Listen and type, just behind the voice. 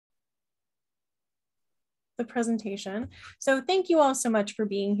the presentation. So thank you all so much for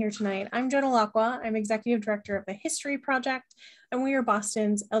being here tonight. I'm Jonah Lacqua. I'm Executive Director of the History Project, and we are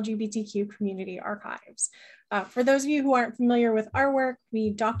Boston's LGBTQ Community Archives. For those of you who aren't familiar with our work, we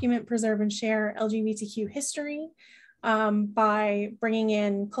document, preserve, and share LGBTQ history by bringing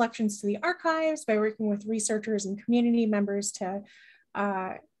in collections to the archives, by working with researchers and community members to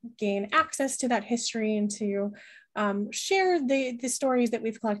gain access to that history and to share the stories that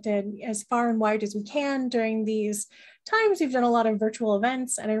we've collected as far and wide as we can during these times. We've done a lot of virtual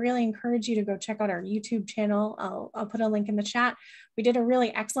events, and I really encourage you to go check out our YouTube channel. I'll put a link in the chat. We did a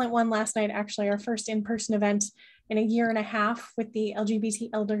really excellent one last night, actually, our first in-person event in a year and a half with the LGBT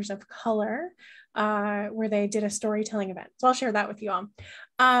Elders of Color, where they did a storytelling event. So I'll share that with you all.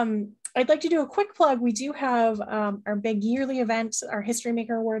 I'd like to do a quick plug. We do have our big yearly event, our History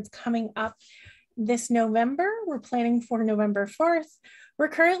Maker Awards, coming up this November. We're planning for November 4th. We're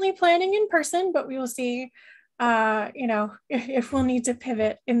currently planning in person, but we will see if we'll need to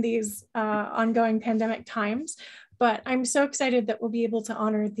pivot in these ongoing pandemic times. But I'm so excited that we'll be able to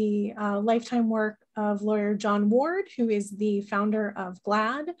honor the lifetime work of lawyer John Ward, who is the founder of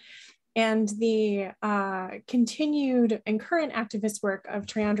GLAAD, and the continued and current activist work of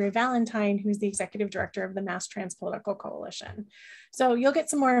Triandre Valentine, who's the executive director of the Mass Trans Political Coalition. So you'll get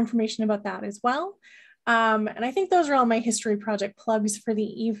some more information about that as well. And I think those are all my History Project plugs for the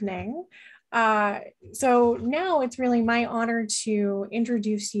evening. So now it's really my honor to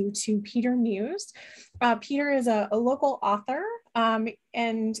introduce you to Peter Muise. Peter is a local author,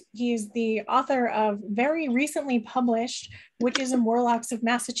 and he's the author of very recently published Witches and Warlocks of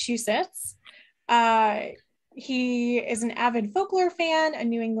Massachusetts. He is an avid folklore fan, a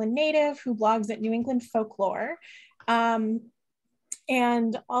New England native who blogs at New England Folklore.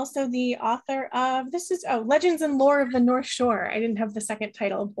 And also the author of, Legends and Lore of the North Shore. I didn't have the second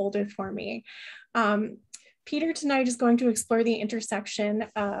title bolded for me. Peter tonight is going to explore the intersection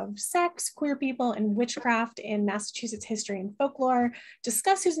of sex, queer people, and witchcraft in Massachusetts history and folklore,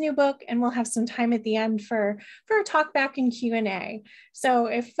 discuss his new book, and we'll have some time at the end for a talk back and Q&A. So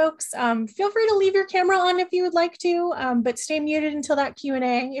if folks, feel free to leave your camera on if you would like to, but stay muted until that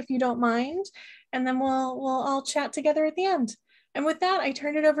Q&A if you don't mind, and then we'll all chat together at the end. And with that, I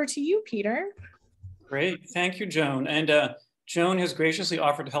turn it over to you, Peter. Great, thank you, Joan. And Joan has graciously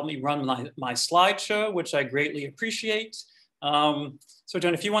offered to help me run my slideshow, which I greatly appreciate. So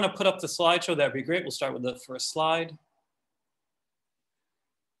Joan, if you want to put up the slideshow, that'd be great. We'll start with the first slide.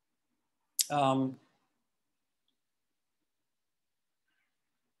 All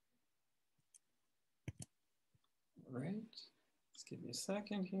right, let's give me a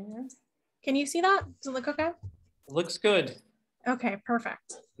second here. Can you see that? Does it look okay? It looks good. Okay,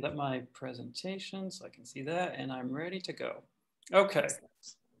 perfect. Let my presentation so I can see that, and I'm ready to go. Okay.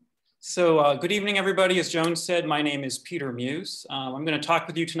 So good evening, everybody. As Joan said, my name is Peter Muise. I'm going to talk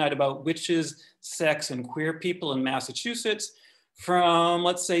with you tonight about witches, sex, and queer people in Massachusetts from,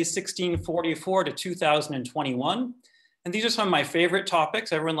 let's say, 1644 to 2021. And these are some of my favorite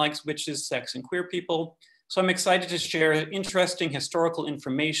topics. Everyone likes witches, sex, and queer people. So I'm excited to share interesting historical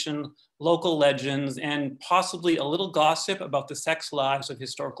information, local legends, and possibly a little gossip about the sex lives of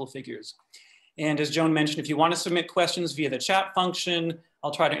historical figures. And as Joan mentioned, if you want to submit questions via the chat function,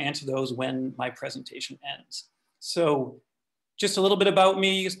 I'll try to answer those when my presentation ends. So just a little bit about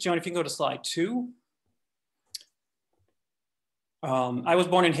me. Joan, if you can go to slide 2. I was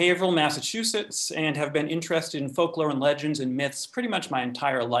born in Haverhill, Massachusetts, and have been interested in folklore and legends and myths pretty much my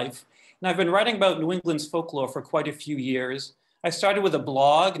entire life. And I've been writing about New England's folklore for quite a few years. I started with a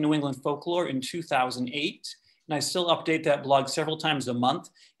blog, New England Folklore, in 2008, and I still update that blog several times a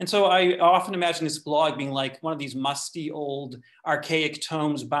month. And so I often imagine this blog being like one of these musty old archaic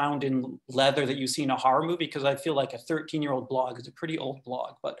tomes bound in leather that you see in a horror movie, because I feel like a 13-year-old blog is a pretty old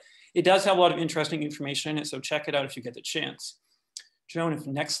blog, but it does have a lot of interesting information in it, so check it out if you get the chance. Joan,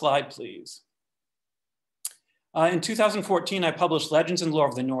 next slide, please. In 2014, I published Legends and Lore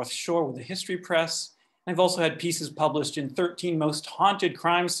of the North Shore with the History Press. I've also had pieces published in 13 Most Haunted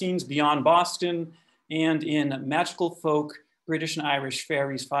Crime Scenes Beyond Boston and in Magical Folk, British and Irish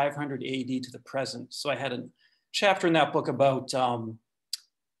Fairies 500 AD to the present. So I had a chapter in that book about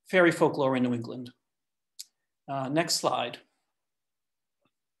fairy folklore in New England. Next slide.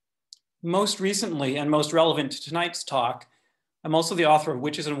 Most recently and most relevant to tonight's talk, I'm also the author of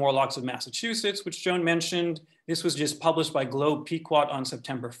Witches and Warlocks of Massachusetts, which Joan mentioned. This was just published by Globe Pequot on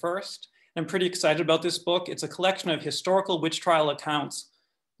September 1st. I'm pretty excited about this book. It's a collection of historical witch trial accounts,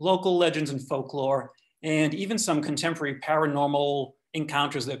 local legends and folklore, and even some contemporary paranormal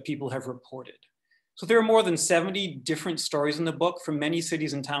encounters that people have reported. So there are more than 70 different stories in the book from many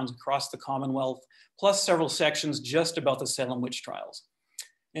cities and towns across the Commonwealth, plus several sections just about the Salem witch trials.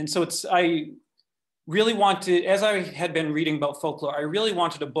 And so I really wanted, as I had been reading about folklore, I really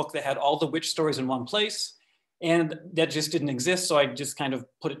wanted a book that had all the witch stories in one place, and that just didn't exist. So I just kind of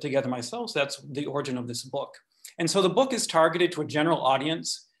put it together myself. So that's the origin of this book. And so the book is targeted to a general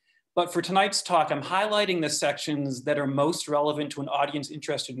audience, but for tonight's talk, I'm highlighting the sections that are most relevant to an audience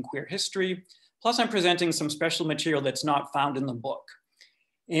interested in queer history. Plus I'm presenting some special material that's not found in the book.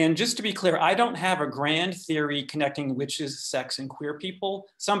 And just to be clear, I don't have a grand theory connecting witches, sex, and queer people.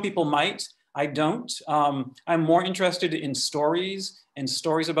 Some people might, I don't. I'm more interested in stories and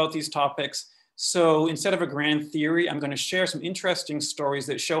stories about these topics. So instead of a grand theory, I'm going to share some interesting stories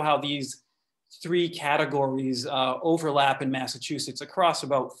that show how these three categories overlap in Massachusetts across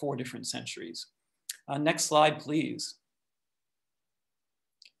about 4 different centuries. Next slide, please.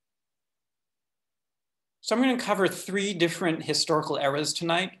 So I'm going to cover 3 different historical eras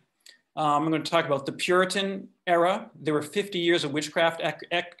tonight. I'm going to talk about the Puritan era. There were 50 years of witchcraft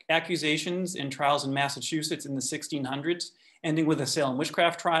accusations and trials in Massachusetts in the 1600s, ending with the Salem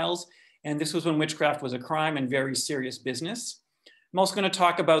witchcraft trials. And this was when witchcraft was a crime and very serious business. I'm also going to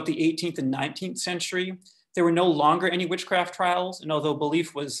talk about the 18th and 19th century. There were no longer any witchcraft trials, and although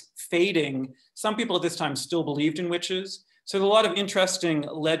belief was fading, some people at this time still believed in witches. So there's a lot of interesting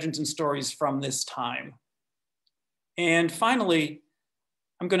legends and stories from this time. And finally,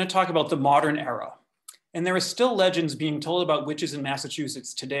 I'm going to talk about the modern era. And there are still legends being told about witches in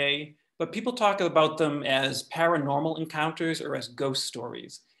Massachusetts today, but people talk about them as paranormal encounters or as ghost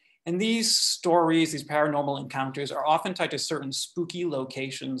stories. And these stories, these paranormal encounters, are often tied to certain spooky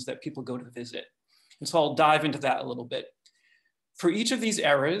locations that people go to visit. And so I'll dive into that a little bit. For each of these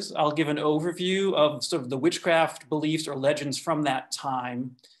eras, I'll give an overview of sort of the witchcraft beliefs or legends from that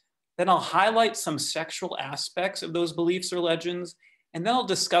time. Then I'll highlight some sexual aspects of those beliefs or legends, and then I'll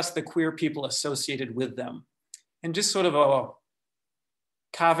discuss the queer people associated with them. And just sort of a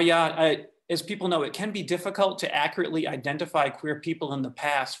caveat, as people know, it can be difficult to accurately identify queer people in the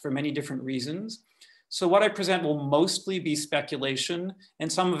past for many different reasons. So what I present will mostly be speculation,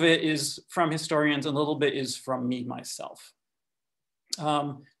 and some of it is from historians, and a little bit is from me myself.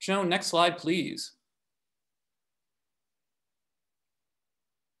 Joan, next slide, please.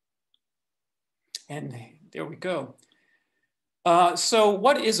 And there we go. So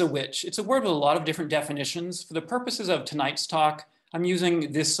what is a witch? It's a word with a lot of different definitions. For the purposes of tonight's talk, I'm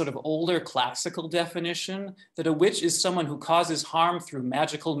using this sort of older classical definition that a witch is someone who causes harm through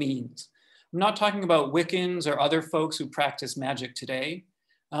magical means. I'm not talking about Wiccans or other folks who practice magic today.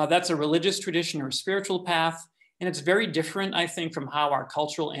 That's a religious tradition or spiritual path, and it's very different, I think, from how our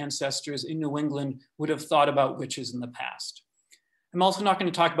cultural ancestors in New England would have thought about witches in the past. I'm also not going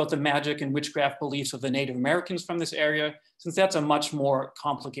to talk about the magic and witchcraft beliefs of the Native Americans from this area, since that's a much more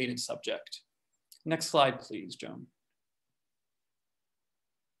complicated subject. Next slide, please, Joan.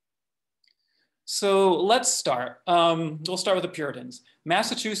 So let's start. We'll start with the Puritans.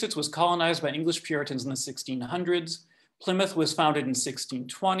 Massachusetts was colonized by English Puritans in the 1600s. Plymouth was founded in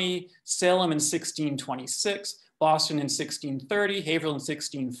 1620, Salem in 1626, Boston in 1630, Haverhill in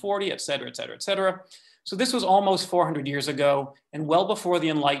 1640, et cetera, et cetera, et cetera. So this was almost 400 years ago, and well before the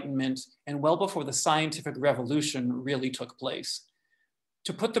Enlightenment and well before the scientific revolution really took place.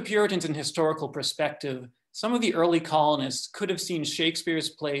 To put the Puritans in historical perspective, some of the early colonists could have seen Shakespeare's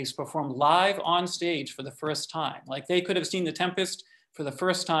plays performed live on stage for the first time. Like they could have seen The Tempest for the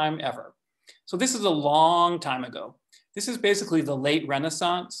first time ever. So this is a long time ago. This is basically the late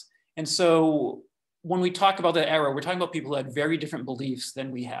Renaissance. And so when we talk about that era, we're talking about people who had very different beliefs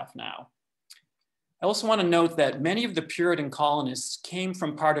than we have now. I also want to note that many of the Puritan colonists came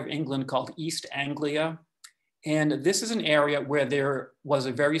from part of England called East Anglia. And this is an area where there was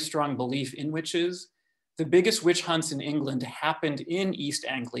a very strong belief in witches. The biggest witch hunts in England happened in East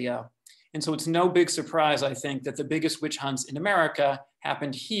Anglia. And so it's no big surprise, I think, that the biggest witch hunts in America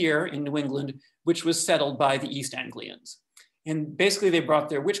happened here in New England, which was settled by the East Anglians. And basically they brought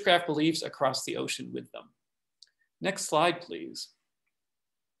their witchcraft beliefs across the ocean with them. Next slide, please.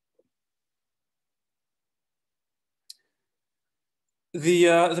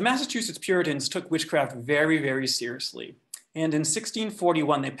 The Massachusetts Puritans took witchcraft very, very seriously. And in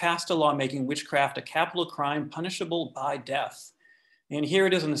 1641, they passed a law making witchcraft a capital crime punishable by death. And here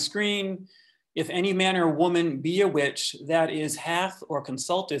it is on the screen. If any man or woman be a witch, that is, hath or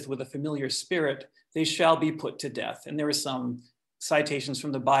consulteth with a familiar spirit, they shall be put to death. And there are some citations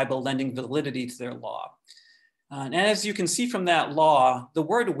from the Bible lending validity to their law. And as you can see from that law, the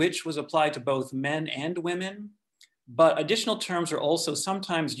word witch was applied to both men and women, but additional terms are also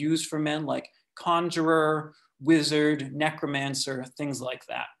sometimes used for men, like conjurer, wizard, necromancer, things like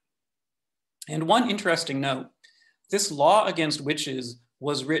that. And one interesting note, this law against witches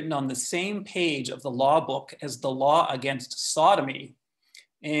was written on the same page of the law book as the law against sodomy.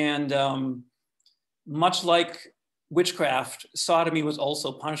 And much like witchcraft, sodomy was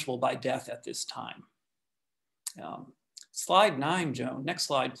also punishable by death at this time. Slide 9, Joan. Next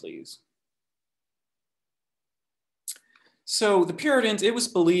slide, please. So the Puritans, it was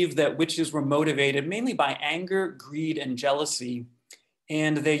believed that witches were motivated mainly by anger, greed, and jealousy,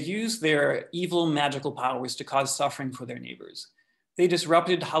 and they used their evil magical powers to cause suffering for their neighbors. They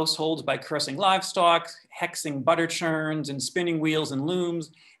disrupted households by cursing livestock, hexing butter churns and spinning wheels and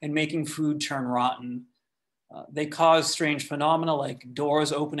looms, and making food turn rotten. They caused strange phenomena like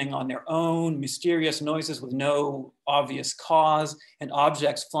doors opening on their own, mysterious noises with no obvious cause, and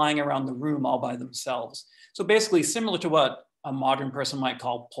objects flying around the room all by themselves. So basically similar to what a modern person might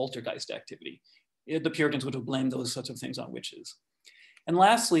call poltergeist activity. The Puritans would have blamed those sorts of things on witches. And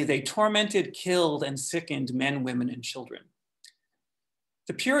lastly, they tormented, killed, and sickened men, women, and children.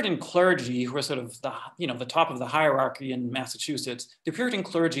 The Puritan clergy, who were sort of the top of the hierarchy in Massachusetts, the Puritan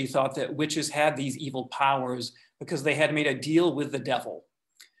clergy thought that witches had these evil powers because they had made a deal with the devil.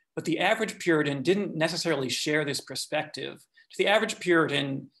 But the average Puritan didn't necessarily share this perspective. To the average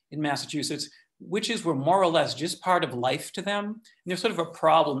Puritan in Massachusetts, witches were more or less just part of life to them, and they're sort of a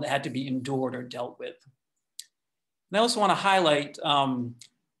problem that had to be endured or dealt with. And I also want to highlight,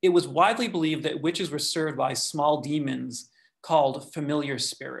 it was widely believed that witches were served by small demons called familiar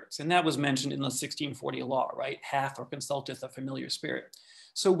spirits. And that was mentioned in the 1640 law, right? Hath or consulteth a familiar spirit.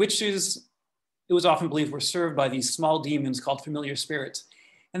 So witches, it was often believed, were served by these small demons called familiar spirits.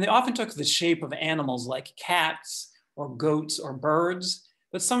 And they often took the shape of animals like cats or goats or birds.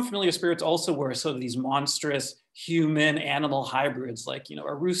 But some familiar spirits also were sort of these monstrous human animal hybrids, like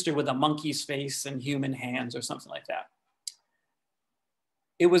a rooster with a monkey's face and human hands or something like that.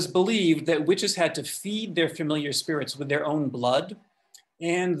 It was believed that witches had to feed their familiar spirits with their own blood,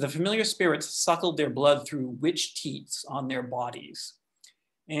 and the familiar spirits suckled their blood through witch teats on their bodies.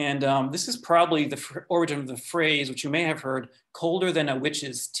 And this is probably the origin of the phrase, which you may have heard, colder than a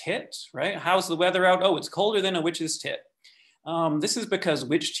witch's tit, right? How's the weather out? Oh, it's colder than a witch's tit. This is because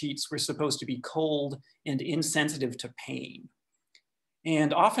witch teats were supposed to be cold and insensitive to pain.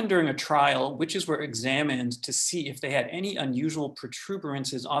 And often during a trial, witches were examined to see if they had any unusual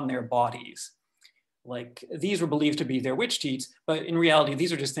protuberances on their bodies. Like these were believed to be their witch teats, but in reality,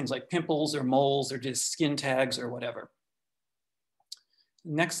 these are just things like pimples or moles or just skin tags or whatever.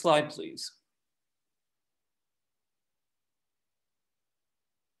 Next slide, please.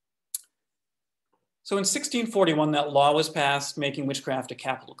 So in 1641, that law was passed making witchcraft a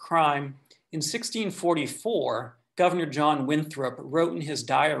capital crime. In 1644, Governor John Winthrop wrote in his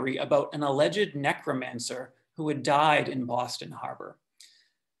diary about an alleged necromancer who had died in Boston Harbor.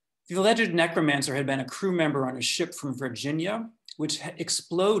 The alleged necromancer had been a crew member on a ship from Virginia, which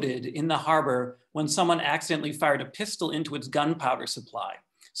exploded in the harbor when someone accidentally fired a pistol into its gunpowder supply.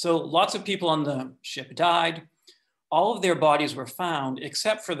 So lots of people on the ship died. All of their bodies were found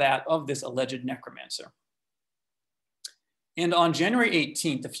except for that of this alleged necromancer. And on January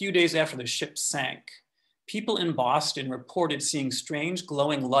 18th, a few days after the ship sank, people in Boston reported seeing strange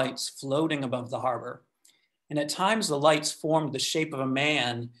glowing lights floating above the harbor. And at times the lights formed the shape of a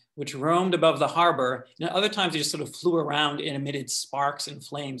man which roamed above the harbor, and at other times they just sort of flew around and emitted sparks and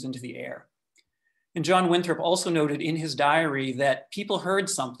flames into the air. And John Winthrop also noted in his diary that people heard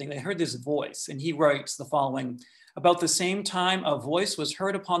something, they heard this voice, and he writes the following: about the same time, a voice was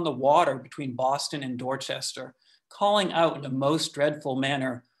heard upon the water between Boston and Dorchester, calling out in a most dreadful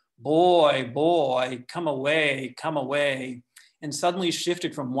manner, "Boy, boy, come away, and suddenly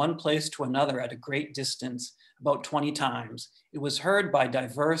shifted from one place to another at a great distance, about 20 times. It was heard by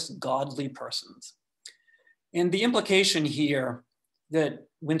diverse godly persons." And the implication here that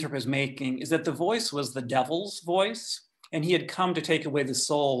Winthrop is making is that the voice was the devil's voice, and he had come to take away the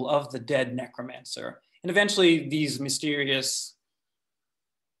soul of the dead necromancer. And eventually these mysterious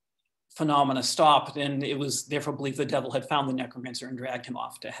phenomena stopped, and it was therefore believed the devil had found the necromancer and dragged him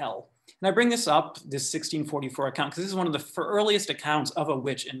off to hell. And I bring this up, this 1644 account, because this is one of the earliest accounts of a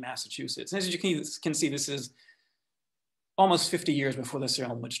witch in Massachusetts. And as you can see, this is almost 50 years before the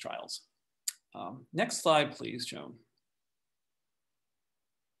Salem witch trials. Next slide, please, Joan.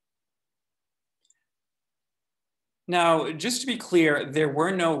 Now, just to be clear, there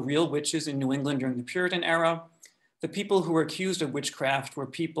were no real witches in New England during the Puritan era. The people who were accused of witchcraft were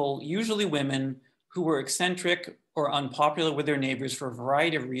people, usually women, who were eccentric or unpopular with their neighbors for a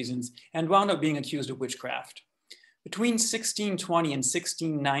variety of reasons and wound up being accused of witchcraft. Between 1620 and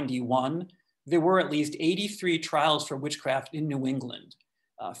 1691, there were at least 83 trials for witchcraft in New England,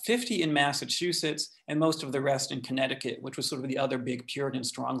 50 in Massachusetts, and most of the rest in Connecticut, which was sort of the other big Puritan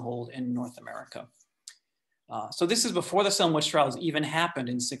stronghold in North America. So this is before the Salem witch trials even happened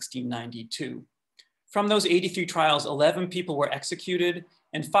in 1692. From those 83 trials, 11 people were executed,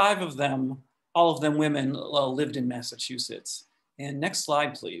 and 5 of them, all of them women, lived in Massachusetts. And next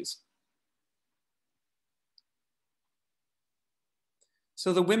slide, please.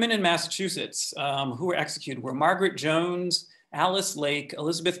 So the women in Massachusetts who were executed were Margaret Jones, Alice Lake,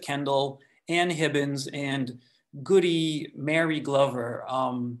 Elizabeth Kendall, Ann Hibbins, and Goody Mary Glover,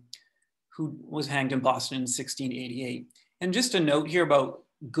 who was hanged in Boston in 1688. And just a note here about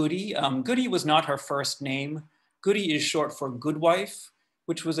Goody. Goody was not her first name. Goody is short for goodwife,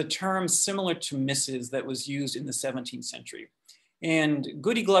 which was a term similar to Mrs. that was used in the 17th century. And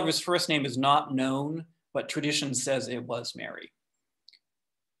Goody Glover's first name is not known, but tradition says it was Mary.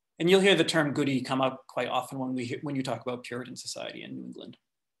 And you'll hear the term Goody come up quite often when you talk about Puritan society in New England.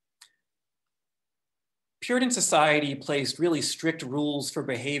 Puritan society placed really strict rules for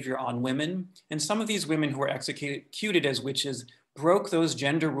behavior on women, and some of these women who were executed as witches broke those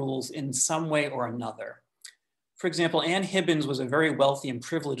gender rules in some way or another. For example, Ann Hibbins was a very wealthy and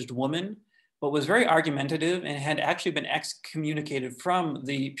privileged woman, but was very argumentative and had actually been excommunicated from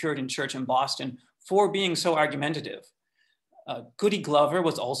the Puritan church in Boston for being so argumentative. Goody Glover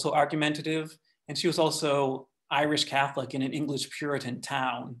was also argumentative, and she was also Irish Catholic in an English Puritan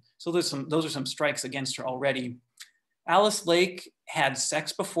town. So those are some strikes against her already. Alice Lake had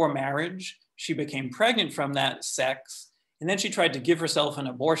sex before marriage. She became pregnant from that sex, and then she tried to give herself an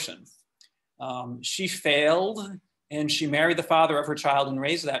abortion. She failed, and she married the father of her child and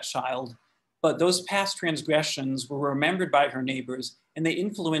raised that child. But those past transgressions were remembered by her neighbors, and they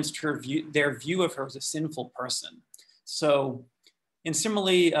influenced their view of her as a sinful person. So, and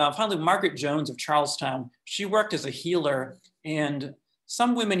similarly, finally, Margaret Jones of Charlestown, she worked as a healer, and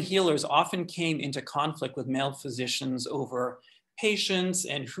some women healers often came into conflict with male physicians over patients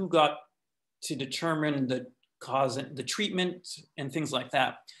and who got to determine the cause, the treatment, and things like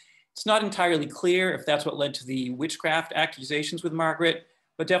that. It's not entirely clear if that's what led to the witchcraft accusations with Margaret,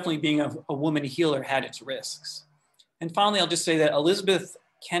 but definitely being a woman healer had its risks. And finally, I'll just say that Elizabeth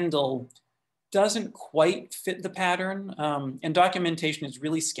Kendall doesn't quite fit the pattern, and documentation is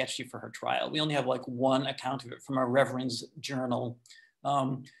really sketchy for her trial. We only have like one account of it from a Reverend's journal.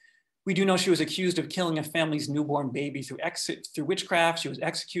 We do know she was accused of killing a family's newborn baby through witchcraft. She was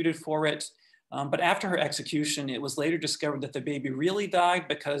executed for it. But after her execution, it was later discovered that the baby really died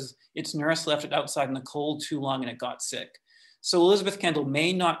because its nurse left it outside in the cold too long and it got sick. So Elizabeth Kendall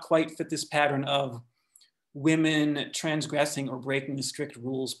may not quite fit this pattern of women transgressing or breaking the strict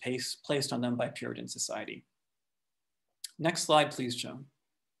rules placed on them by Puritan society. Next slide, please, Joan.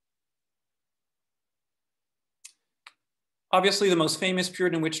 Obviously, the most famous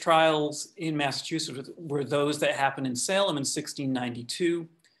Puritan witch trials in Massachusetts were those that happened in Salem in 1692.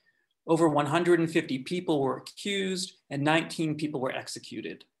 Over 150 people were accused and 19 people were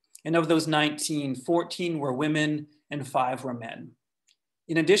executed. And of those 19, 14 were women and 5 were men.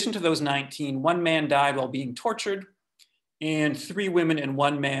 In addition to those 19, 1 man died while being tortured, and 3 women and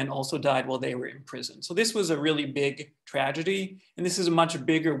 1 man also died while they were in prison. So this was a really big tragedy, and this is a much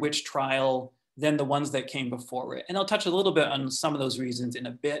bigger witch trial than the ones that came before it. And I'll touch a little bit on some of those reasons in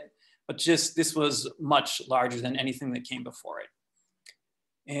a bit, but just this was much larger than anything that came before it.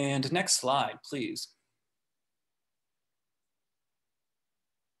 And next slide, please.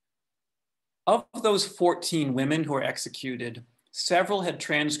 Of those 14 women who were executed, several had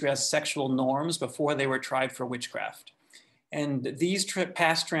transgressed sexual norms before they were tried for witchcraft. And these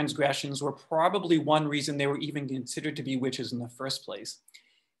past transgressions were probably one reason they were even considered to be witches in the first place.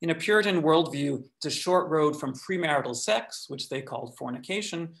 In a Puritan worldview, it's a short road from premarital sex, which they called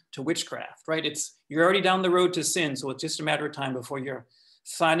fornication, to witchcraft, right? You're already down the road to sin, so it's just a matter of time before you're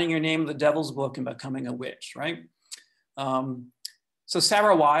signing your name in the devil's book and becoming a witch, right? So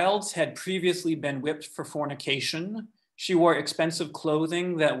Sarah Wildes had previously been whipped for fornication. She wore expensive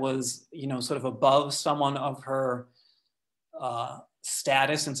clothing that was, sort of above someone of her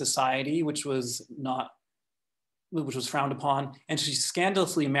status in society, which was frowned upon. And she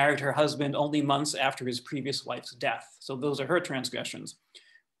scandalously married her husband only months after his previous wife's death. So those are her transgressions.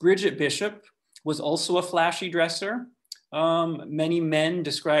 Bridget Bishop was also a flashy dresser. Many men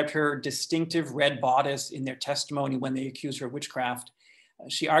described her distinctive red bodice in their testimony when they accused her of witchcraft.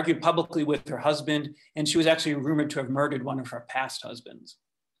 She argued publicly with her husband, and she was actually rumored to have murdered one of her past husbands.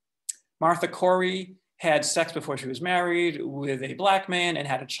 Martha Corey had sex before she was married with a Black man and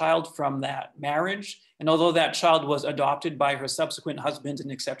had a child from that marriage. And although that child was adopted by her subsequent husbands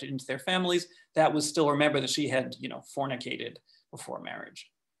and accepted into their families, that was still, remember that she had, fornicated before marriage.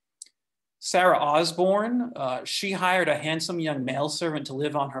 Sarah Osborne, she hired a handsome young male servant to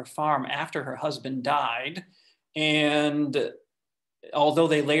live on her farm after her husband died. And although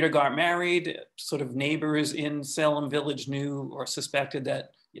they later got married, sort of neighbors in Salem Village knew or suspected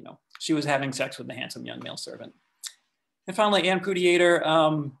that, she was having sex with the handsome young male servant. And finally, Anne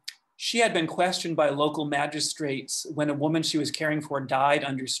Prudiator, she had been questioned by local magistrates when a woman she was caring for died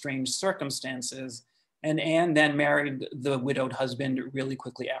under strange circumstances. And Anne then married the widowed husband really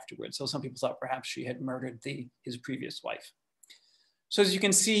quickly afterwards. So some people thought perhaps she had murdered his previous wife. So as you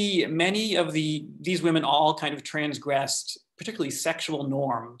can see, many of these women all kind of transgressed, particularly sexual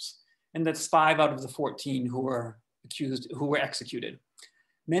norms. And that's 5 out of the 14 who were executed.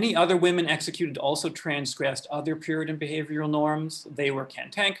 Many other women executed also transgressed other Puritan behavioral norms. They were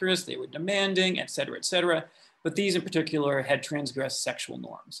cantankerous, they were demanding, et cetera, but these in particular had transgressed sexual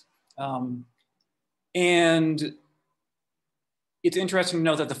norms. And it's interesting to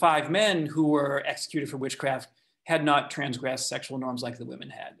note that the 5 men who were executed for witchcraft had not transgressed sexual norms like the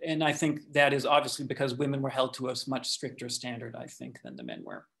women had. And I think that is obviously because women were held to a much stricter standard, I think, than the men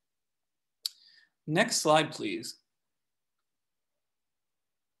were. Next slide, please.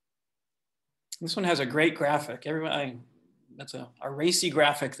 This one has a great graphic. That's a racy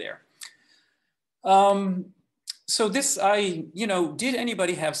graphic there. So this, did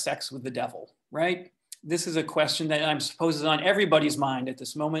anybody have sex with the devil, right? This is a question that I suppose is on everybody's mind at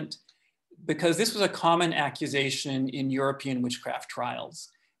this moment, because this was a common accusation in European witchcraft trials.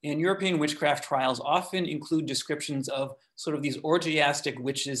 And European witchcraft trials often include descriptions of sort of these orgiastic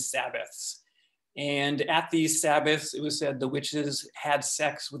witches' sabbaths. And at these sabbaths, it was said the witches had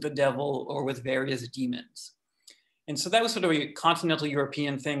sex with the devil or with various demons. And so that was sort of a continental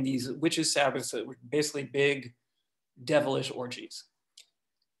European thing, these witches' sabbaths that were basically big devilish orgies.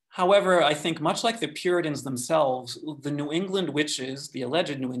 However, I think much like the Puritans themselves, the New England witches, the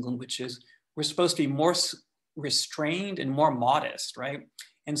alleged New England witches, were supposed to be more restrained and more modest, right?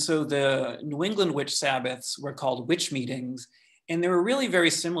 And so the New England witch sabbaths were called witch meetings, and they were really very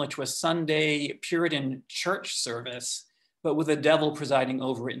similar to a Sunday Puritan church service, but with a devil presiding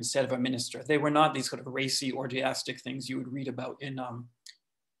over it instead of a minister. They were not these sort of racy, orgiastic things you would read about in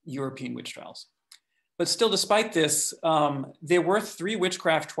European witch trials. But still, despite this, there were 3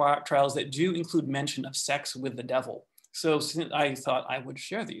 witchcraft trials that do include mention of sex with the devil. So I thought I would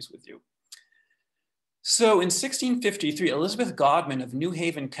share these with you. So in 1653, Elizabeth Godman of New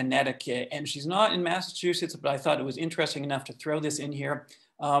Haven, Connecticut, and she's not in Massachusetts, but I thought it was interesting enough to throw this in here.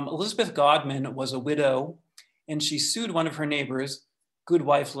 Elizabeth Godman was a widow, and she sued one of her neighbors,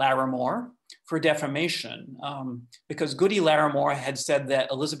 Goodwife Larimore, for defamation, because Goody Larimore had said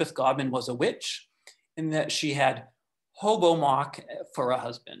that Elizabeth Godman was a witch and that she had Hobomok for a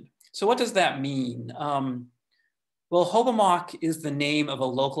husband. So what does that mean? Well, Hobomok is the name of a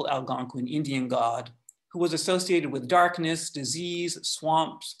local Algonquin Indian god who was associated with darkness, disease,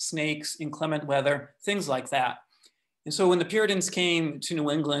 swamps, snakes, inclement weather, things like that. And so when the Puritans came to New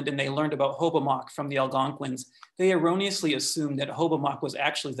England and they learned about Hobomok from the Algonquins, they erroneously assumed that Hobomok was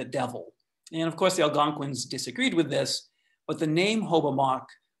actually the devil. And of course, the Algonquins disagreed with this, but the name Hobomok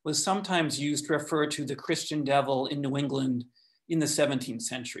was sometimes used to refer to the Christian devil in New England in the 17th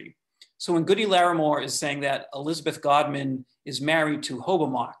century. So when Goody Larimore is saying that Elizabeth Godman is married to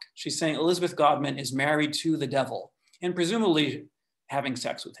Hobomok, she's saying Elizabeth Godman is married to the devil and presumably having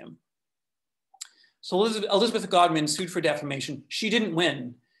sex with him. So Elizabeth Godman sued for defamation. She didn't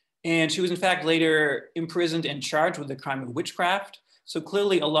win. And she was in fact later imprisoned and charged with the crime of witchcraft. So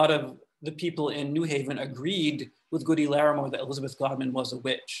clearly a lot of the people in New Haven agreed with Goody Larimore that Elizabeth Godman was a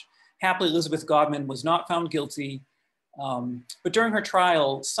witch. Happily, Elizabeth Godman was not found guilty. But during her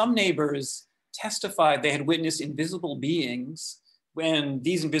trial, some neighbors testified they had witnessed invisible beings when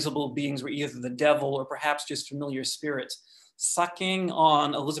these invisible beings were either the devil or perhaps just familiar spirits sucking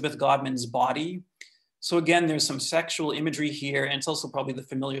on Elizabeth Godman's body. So again, there's some sexual imagery here, and it's also probably the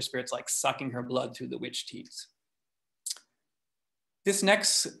familiar spirits like sucking her blood through the witch teats. This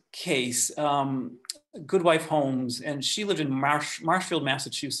next case, Goodwife Holmes, and she lived in Marshfield,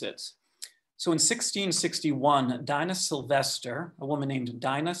 Massachusetts. So in 1661, Dinah Sylvester, a woman named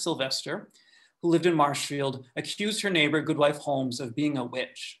Dinah Sylvester, who lived in Marshfield, accused her neighbor, Goodwife Holmes, of being a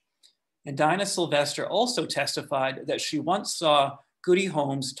witch. And Dinah Sylvester also testified that she once saw Goody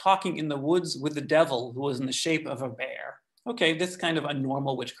Holmes talking in the woods with the devil who was in the shape of a bear. Okay, this is kind of a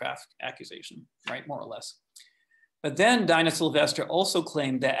normal witchcraft accusation, right, more or less. But then Dinah Sylvester also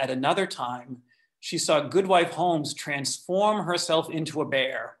claimed that at another time, she saw Goodwife Holmes transform herself into a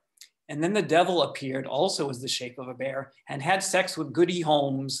bear. And then the devil appeared also as the shape of a bear and had sex with Goody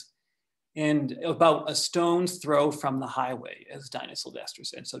Holmes and about a stone's throw from the highway, as Dinah Sylvester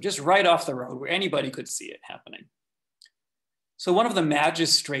said. So just right off the road where anybody could see it happening. So one of the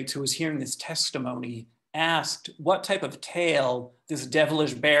magistrates who was hearing this testimony asked what type of tail this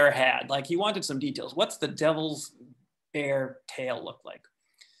devilish bear had. Like, he wanted some details. What's the devil's bear tail look like?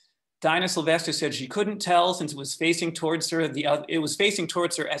 Dinah Sylvester said she couldn't tell since it was facing towards her. It was facing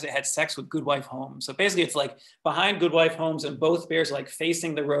towards her as it had sex with Goodwife Holmes. So basically it's like behind Goodwife Holmes and both bears like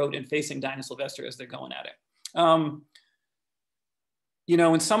facing the road and facing Dinah Sylvester as they're going at it. You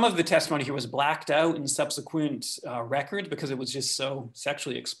know, and some of the testimony here was blacked out in subsequent records because it was just so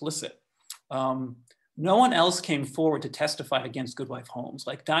sexually explicit. No one else came forward to testify against Goodwife Holmes.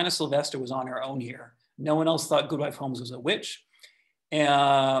 Like, Dinah Sylvester was on her own here. No one else thought Goodwife Holmes was a witch.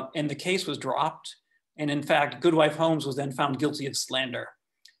 And the case was dropped. And in fact, Goodwife Holmes was then found guilty of slander.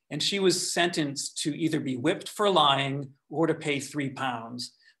 And she was sentenced to either be whipped for lying or to pay £3.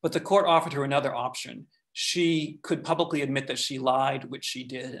 But the court offered her another option. She could publicly admit that she lied, which she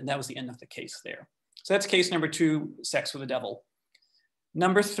did. And that was the end of the case there. So that's case number 2, sex with the devil.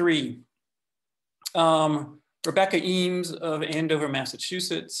 Number 3, Rebecca Eames of Andover,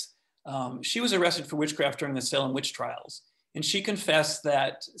 Massachusetts. She was arrested for witchcraft during the Salem witch trials. And she confessed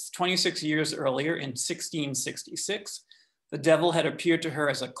that 26 years earlier, in 1666, the devil had appeared to her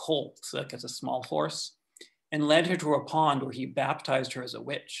as a colt, like as a small horse, and led her to a pond where he baptized her as a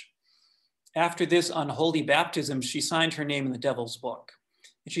witch. After this unholy baptism, she signed her name in the devil's book.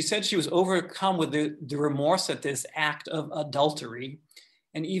 And she said she was overcome with the remorse at this act of adultery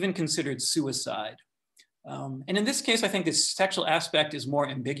and even considered suicide. And in this case, I think this sexual aspect is more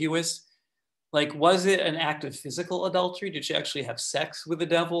ambiguous. Like, was it an act of physical adultery? Did she actually have sex with the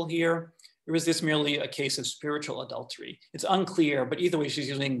devil here? Or is this merely a case of spiritual adultery? It's unclear, but either way, she's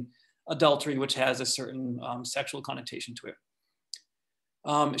using adultery, which has a certain sexual connotation to it.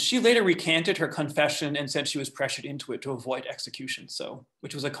 She later recanted her confession and said she was pressured into it to avoid execution,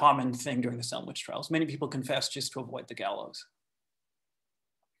 which was a common thing during the Salem witch trials. Many people confessed just to avoid the gallows.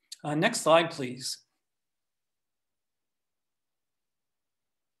 Next slide, please.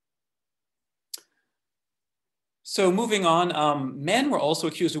 So moving on, men were also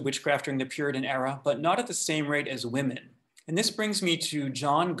accused of witchcraft during the Puritan era, but not at the same rate as women. And this brings me to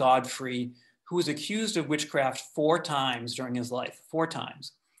John Godfrey, who was accused of witchcraft 4 times during his life, 4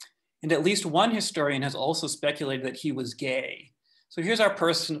 times. And at least one historian has also speculated that he was gay. So here's our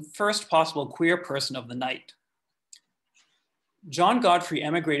first possible queer person of the night. John Godfrey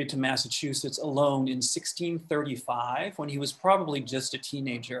emigrated to Massachusetts alone in 1635 when he was probably just a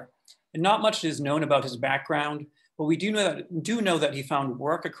teenager. And not much is known about his background, but we do know that he found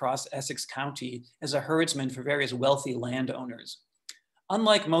work across Essex County as a herdsman for various wealthy landowners.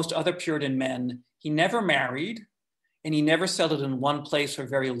 Unlike most other Puritan men, he never married, and he never settled in one place for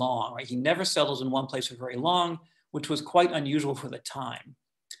very long, right? He never settled in one place for very long, which was quite unusual for the time.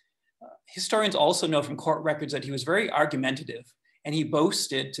 Historians also know from court records that he was very argumentative, and he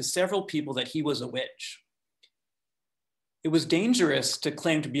boasted to several people that he was a witch. It was dangerous to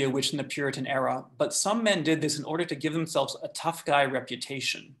claim to be a witch in the Puritan era, but some men did this in order to give themselves a tough guy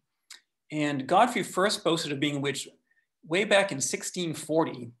reputation. And Godfrey first boasted of being a witch way back in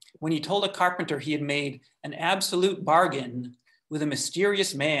 1640, when he told a carpenter he had made an absolute bargain with a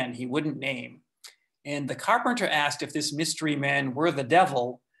mysterious man he wouldn't name. And the carpenter asked if this mystery man were the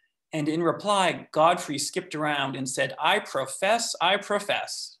devil. And in reply, Godfrey skipped around and said, I profess,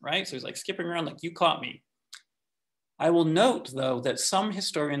 right? So he's like skipping around like, you caught me. I will note, though, that some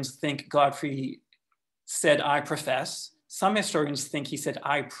historians think Godfrey said, I profess. Some historians think he said,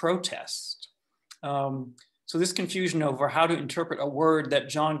 I protest. So this confusion over how to interpret a word that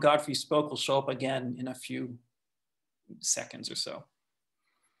John Godfrey spoke will show up again in a few seconds or so.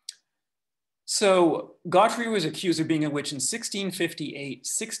 So Godfrey was accused of being a witch in 1658,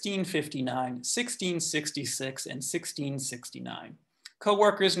 1659, 1666, and 1669.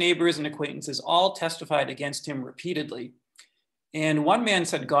 Co-workers, neighbors, and acquaintances all testified against him repeatedly. And one man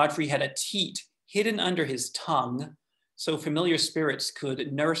said Godfrey had a teat hidden under his tongue so familiar spirits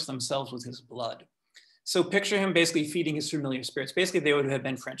could nurse themselves with his blood. So picture him basically feeding his familiar spirits. Basically, they would have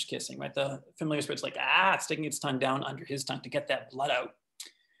been French kissing, right? The familiar spirit's like, sticking its tongue down under his tongue to get that blood out.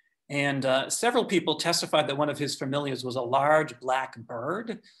 And several people testified that one of his familiars was a large black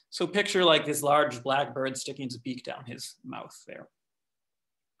bird. So picture like this large black bird sticking its beak down his mouth there.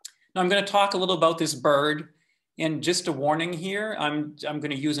 Now I'm going to talk a little about this bird, and just a warning here, I'm going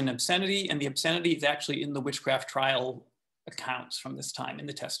to use an obscenity, and the obscenity is actually in the witchcraft trial accounts from this time in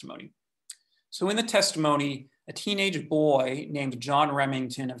the testimony. So in the testimony, a teenage boy named John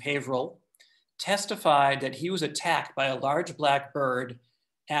Remington of Haverhill testified that he was attacked by a large black bird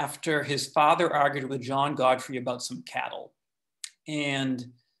after his father argued with John Godfrey about some cattle.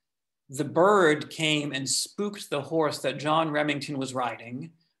 And the bird came and spooked the horse that John Remington was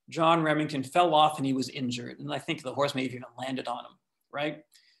riding. John Remington fell off and he was injured. And I think the horse may have even landed on him, right?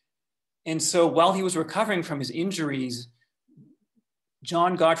 And so while he was recovering from his injuries,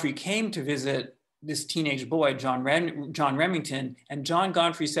 John Godfrey came to visit this teenage boy, John Remington, and John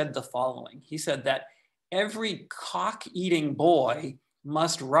Godfrey said the following. He said that every cock-eating boy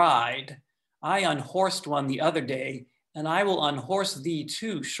must ride. I unhorsed one the other day, and I will unhorse thee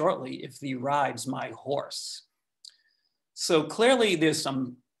too shortly if thee rides my horse. So clearly there's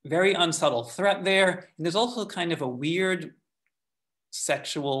some very unsubtle threat there, and there's also kind of a weird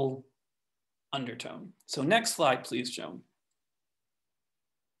sexual undertone. So next slide, please, Joan.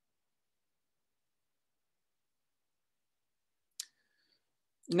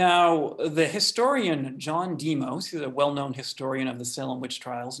 Now, the historian John Demos, he's a well-known historian of the Salem witch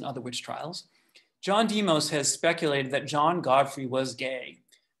trials and other witch trials. John Demos has speculated that John Godfrey was gay,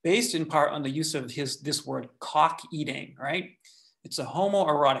 based in part on the use of this word cock-eating, right? It's a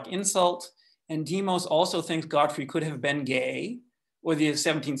homoerotic insult, and Demos also thinks Godfrey could have been gay, or the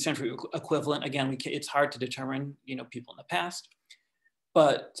 17th century equivalent. Again, it's hard to determine, people in the past.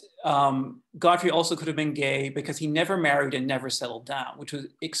 But Godfrey also could have been gay because he never married and never settled down, which was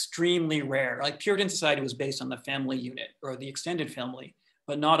extremely rare. Like Puritan society was based on the family unit or the extended family,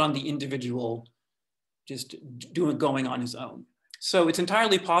 but not on the individual just going on his own. So it's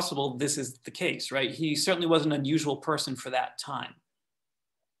entirely possible this is the case, right? He certainly was an unusual person for that time.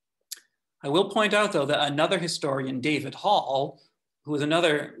 I will point out, though, that another historian, David Hall, who was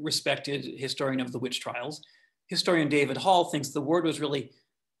another respected historian of the witch trials, historian David Hall thinks the word was really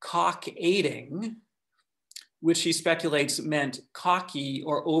cock-aiding, which he speculates meant cocky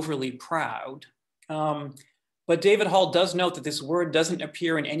or overly proud. But David Hall does note that this word doesn't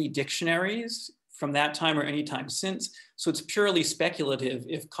appear in any dictionaries from that time or any time since. So it's purely speculative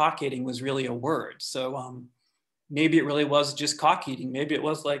if cock-aiding was really a word. So maybe it really was just cock-eating. Maybe it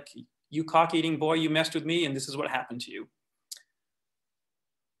was like, you cock-eating boy, you messed with me and this is what happened to you.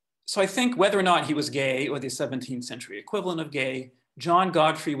 So I think whether or not he was gay or the 17th century equivalent of gay, John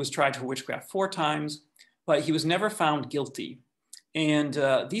Godfrey was tried for witchcraft 4 times, but he was never found guilty. And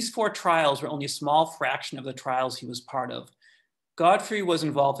these 4 trials were only a small fraction of the trials he was part of. Godfrey was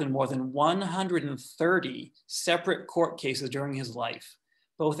involved in more than 130 separate court cases during his life,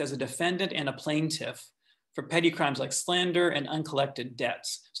 both as a defendant and a plaintiff, for petty crimes like slander and uncollected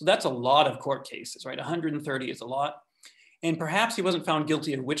debts. So that's a lot of court cases, right? 130 is a lot. And perhaps he wasn't found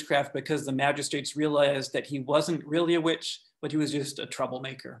guilty of witchcraft because the magistrates realized that he wasn't really a witch, but he was just a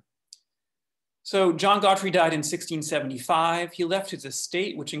troublemaker. So John Godfrey died in 1675. He left his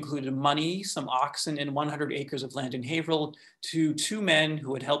estate, which included money, some oxen, and 100 acres of land in Haverhill, to 2 men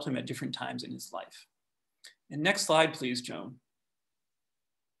who had helped him at different times in his life. And next slide, please, Joan.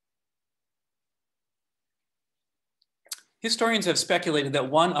 Historians have speculated that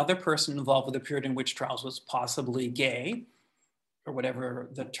one other person involved with the Puritan witch trials was possibly gay, or whatever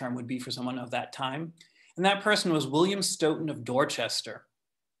the term would be for someone of that time. And that person was William Stoughton of Dorchester.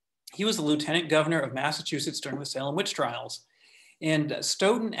 He was the lieutenant governor of Massachusetts during the Salem witch trials. And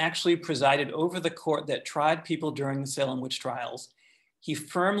Stoughton actually presided over the court that tried people during the Salem witch trials. He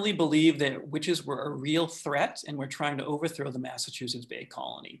firmly believed that witches were a real threat and were trying to overthrow the Massachusetts Bay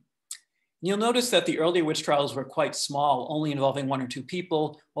Colony. You'll notice that the early witch trials were quite small, only involving 1 or 2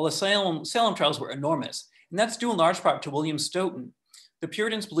 people, while the Salem trials were enormous. And that's due in large part to William Stoughton. The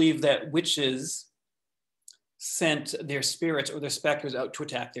Puritans believed that witches sent their spirits or their specters out to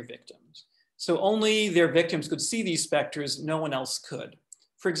attack their victims. So only their victims could see these specters, no one else could.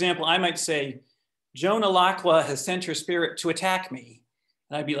 For example, I might say, Joan Alakwa has sent her spirit to attack me.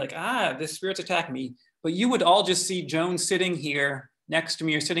 And I'd be like, this spirit's attacking me. But you would all just see Joan sitting here next to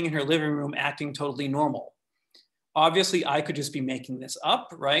me or sitting in her living room acting totally normal. Obviously, I could just be making this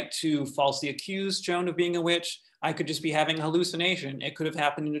up, right, to falsely accuse Joan of being a witch. I could just be having a hallucination. It could have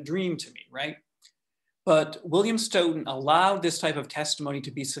happened in a dream to me, right? But William Stoughton allowed this type of testimony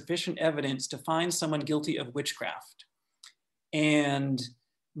to be sufficient evidence to find someone guilty of witchcraft. And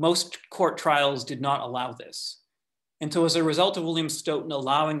most court trials did not allow this. And so as a result of William Stoughton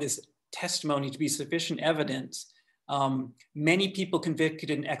allowing this testimony to be sufficient evidence, many people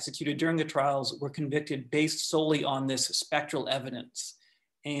convicted and executed during the trials were convicted based solely on this spectral evidence.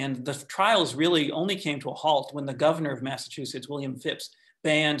 And the trials really only came to a halt when the governor of Massachusetts, William Phips,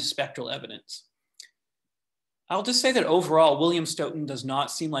 banned spectral evidence. I'll just say that overall, William Stoughton does not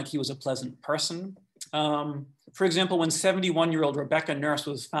seem like he was a pleasant person. For example, when 71-year-old Rebecca Nurse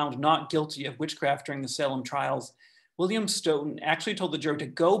was found not guilty of witchcraft during the Salem trials, William Stoughton actually told the jury to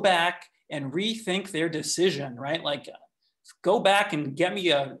go back and rethink their decision, right? Like, go back and get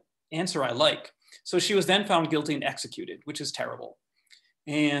me an answer I like. So she was then found guilty and executed, which is terrible.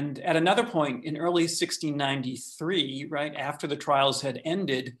 And at another point in early 1693, right after the trials had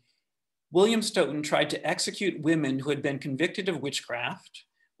ended, William Stoughton tried to execute women who had been convicted of witchcraft,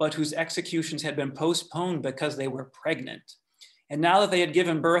 but whose executions had been postponed because they were pregnant. And now that they had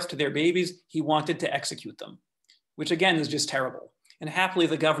given birth to their babies, he wanted to execute them, which again is just terrible. And happily,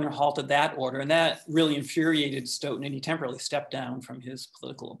 the governor halted that order, and that really infuriated Stoughton, and he temporarily stepped down from his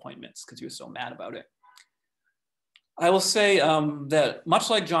political appointments because he was so mad about it. I will say that much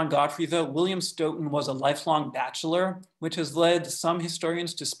like John Godfrey, though, William Stoughton was a lifelong bachelor, which has led some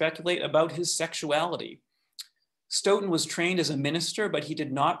historians to speculate about his sexuality. Stoughton was trained as a minister, but he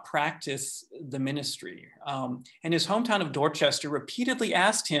did not practice the ministry. And his hometown of Dorchester repeatedly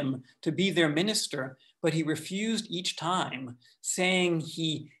asked him to be their minister, but he refused each time, saying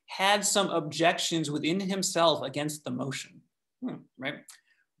he had some objections within himself against the motion. Right?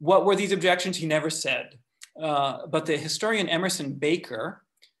 What were these objections? He never said. But the historian Emerson Baker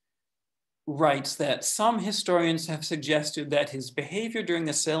writes that some historians have suggested that his behavior during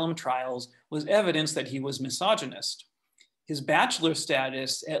the Salem trials was evidence that he was misogynist. His bachelor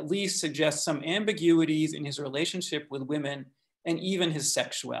status at least suggests some ambiguities in his relationship with women and even his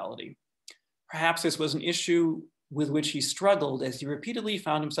sexuality. Perhaps this was an issue with which he struggled as he repeatedly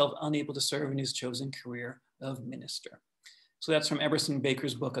found himself unable to serve in his chosen career of minister. So that's from Emerson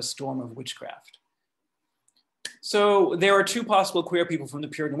Baker's book, A Storm of Witchcraft. So there are two possible queer people from the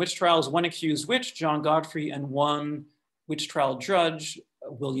Puritan witch trials, one accused witch, John Godfrey, and one witch trial judge,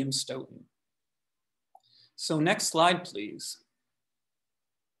 William Stoughton. So next slide, please.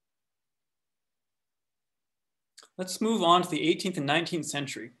 Let's move on to the 18th and 19th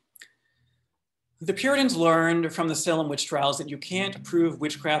century. The Puritans learned from the Salem witch trials that you can't prove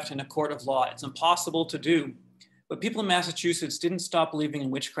witchcraft in a court of law. It's impossible to do. But people in Massachusetts didn't stop believing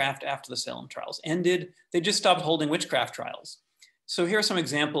in witchcraft after the Salem trials ended. They just stopped holding witchcraft trials. So here are some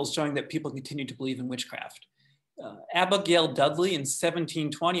examples showing that people continued to believe in witchcraft. Abigail Dudley in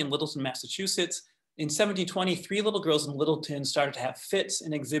 1720 in Littleton, Massachusetts. In 1720, 3 little girls in Littleton started to have fits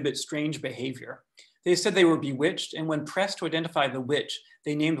and exhibit strange behavior. They said they were bewitched, and when pressed to identify the witch,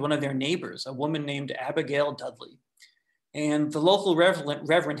 they named one of their neighbors, a woman named Abigail Dudley. And the local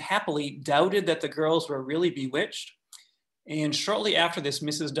reverend happily doubted that the girls were really bewitched. And shortly after this,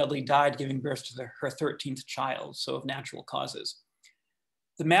 Mrs. Dudley died, giving birth to her 13th child, so of natural causes.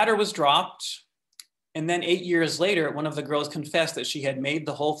 The matter was dropped, and then 8 years later, one of the girls confessed that she had made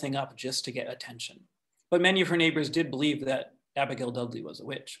the whole thing up just to get attention. But many of her neighbors did believe that Abigail Dudley was a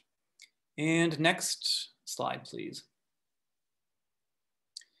witch. And next slide, please.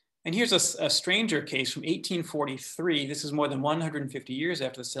 And here's a stranger case from 1843. This is more than 150 years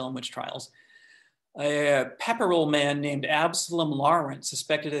after the Salem witch trials. A Pepperell man named Absalom Lawrence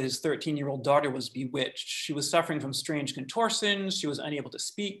suspected that his 13-year-old daughter was bewitched. She was suffering from strange contortions. She was unable to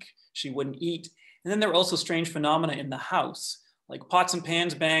speak. She wouldn't eat. And then there were also strange phenomena in the house, like pots and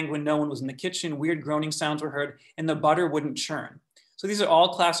pans banged when no one was in the kitchen, weird groaning sounds were heard, and the butter wouldn't churn. So these are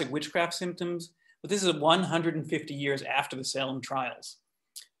all classic witchcraft symptoms, but this is 150 years after the Salem trials.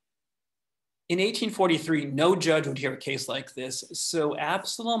 In 1843, no judge would hear a case like this, so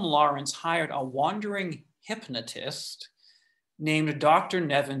Absalom Lawrence hired a wandering hypnotist named Dr.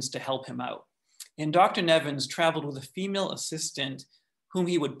 Nevins to help him out. And Dr. Nevins traveled with a female assistant whom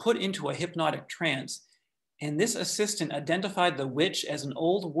he would put into a hypnotic trance, and this assistant identified the witch as an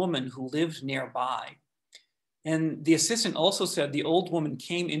old woman who lived nearby. And the assistant also said the old woman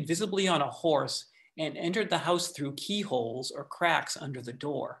came invisibly on a horse and entered the house through keyholes or cracks under the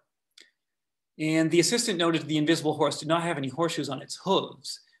door. And the assistant noted the invisible horse did not have any horseshoes on its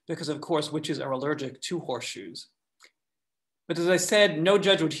hooves, because of course witches are allergic to horseshoes. But as I said, no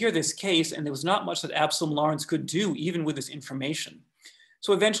judge would hear this case, and there was not much that Absalom Lawrence could do even with this information.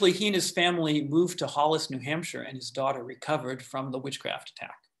 So eventually he and his family moved to Hollis, New Hampshire, and his daughter recovered from the witchcraft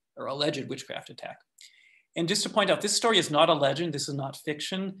attack, or alleged witchcraft attack. And just to point out, this story is not a legend, this is not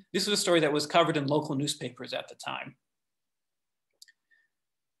fiction. This is a story that was covered in local newspapers at the time.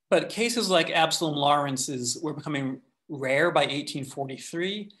 But cases like Absalom Lawrence's were becoming rare by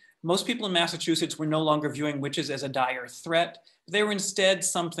 1843. Most people in Massachusetts were no longer viewing witches as a dire threat. They were instead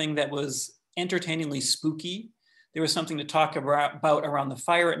something that was entertainingly spooky. There was something to talk about around the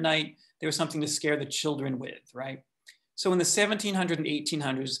fire at night. There was something to scare the children with, right? So in the 1700s and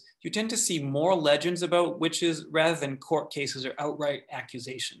 1800s, you tend to see more legends about witches rather than court cases or outright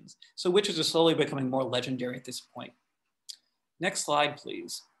accusations. So witches are slowly becoming more legendary at this point. Next slide,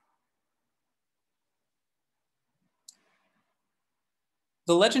 please.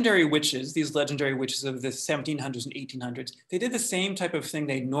 The legendary witches, these legendary witches of the 1700s and 1800s, they did the same type of thing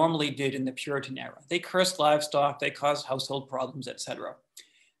they normally did in the Puritan era. They cursed livestock, they caused household problems, etc.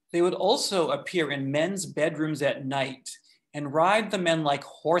 They would also appear in men's bedrooms at night and ride the men like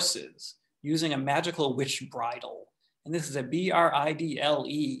horses using a magical witch bridle. And this is a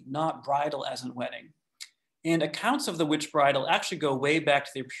B-R-I-D-L-E, not bridle as in wedding. And accounts of the witch bridle actually go way back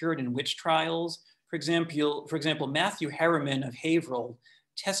to the Puritan witch trials. For example, Matthew Harriman of Haverhill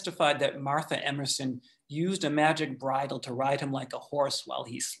testified that Martha Emerson used a magic bridle to ride him like a horse while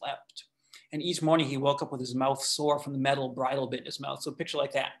he slept. And each morning he woke up with his mouth sore from the metal bridle bit in his mouth. So picture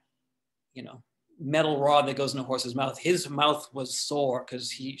like that, you know, metal rod that goes in a horse's mouth. His mouth was sore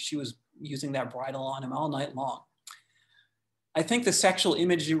because she was using that bridle on him all night long. I think the sexual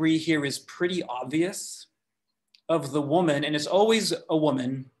imagery here is pretty obvious of the woman, and it's always a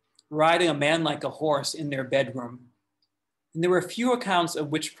woman riding a man like a horse in their bedroom. And there were a few accounts of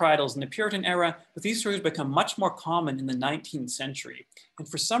witch bridles in the Puritan era, but these stories become much more common in the 19th century. And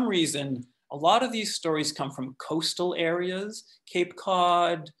for some reason, a lot of these stories come from coastal areas, Cape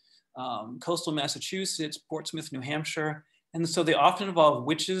Cod, coastal Massachusetts, Portsmouth, New Hampshire. And so they often involve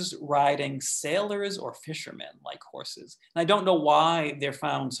witches riding sailors or fishermen like horses. And I don't know why they're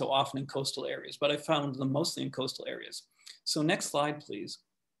found so often in coastal areas, but I found them mostly in coastal areas. So next slide, please.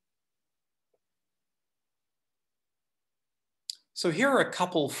 So here are a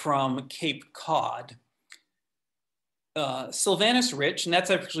couple from Cape Cod. Sylvanus Rich, and that's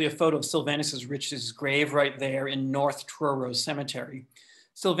actually a photo of Sylvanus Rich's grave right there in North Truro Cemetery.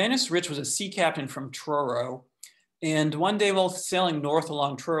 Sylvanus Rich was a sea captain from Truro. And one day while sailing north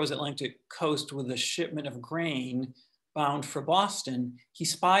along Truro's Atlantic coast with a shipment of grain bound for Boston, he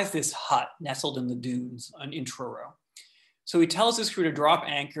spies this hut nestled in the dunes in Truro. So he tells his crew to drop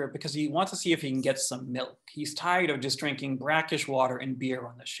anchor because he wants to see if he can get some milk. He's tired of just drinking brackish water and beer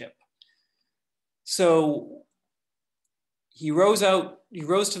on the ship. So he rows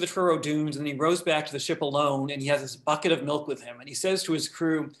to the Truro dunes, and he rows back to the ship alone, and he has this bucket of milk with him. And he says to his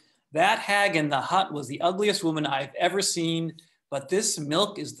crew, "That hag in the hut was the ugliest woman I've ever seen, but this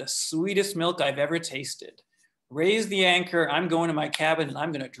milk is the sweetest milk I've ever tasted. Raise the anchor, I'm going to my cabin, and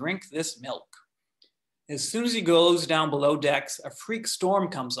I'm gonna drink this milk." As soon as he goes down below decks, a freak storm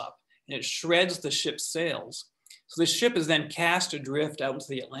comes up, and it shreds the ship's sails. So the ship is then cast adrift out into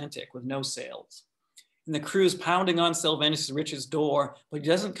the Atlantic with no sails. And the crew's pounding on Sylvanus Rich's door, but he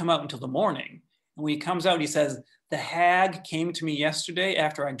doesn't come out until the morning. And when he comes out, he says, "The hag came to me yesterday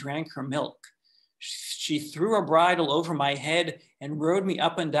after I drank her milk. She threw a bridle over my head and rode me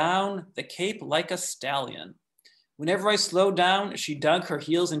up and down the Cape like a stallion. Whenever I slowed down, she dug her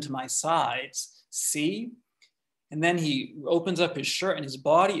heels into my sides. See?" And then he opens up his shirt and his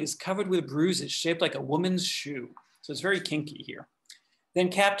body is covered with bruises shaped like a woman's shoe. So it's very kinky here.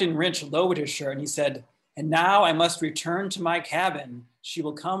 Then Captain Rich lowered his shirt and he said, "And now I must return to my cabin. She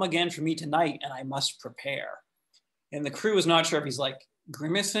will come again for me tonight and I must prepare." And the crew is not sure if he's like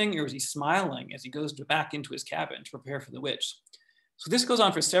grimacing or is he smiling as he goes back into his cabin to prepare for the witch. So this goes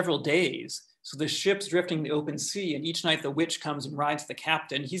on for several days. So the ship's drifting in the open sea, and each night the witch comes and rides the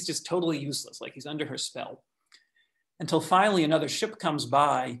captain. He's just totally useless, like he's under her spell. Until finally another ship comes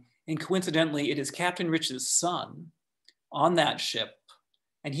by, and coincidentally it is Captain Rich's son on that ship.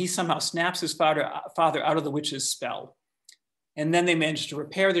 And he somehow snaps his father out of the witch's spell. And then they manage to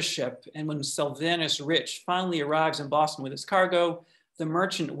repair the ship. And when Sylvanus Rich finally arrives in Boston with his cargo, the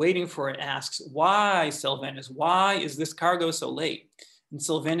merchant waiting for it asks, "Why, Sylvanus, why is this cargo so late?" And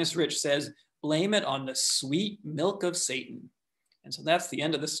Sylvanus Rich says, "Blame it on the sweet milk of Satan." And so that's the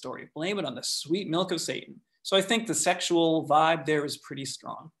end of this story. Blame it on the sweet milk of Satan. So I think the sexual vibe there is pretty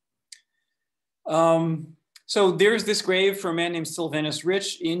strong. So there's this grave for a man named Sylvanus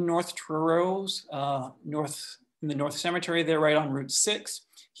Rich in North Truro's, in the North Cemetery there, right on Route 6.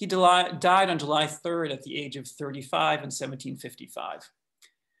 He died on July 3rd at the age of 35 in 1755.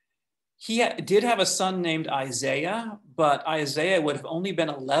 He did have a son named Isaiah, but Isaiah would have only been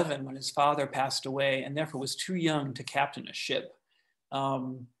 11 when his father passed away and therefore was too young to captain a ship.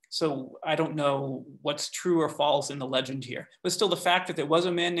 So I don't know what's true or false in the legend here, but still the fact that there was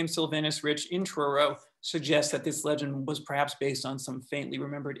a man named Sylvanus Rich in Truro suggests that this legend was perhaps based on some faintly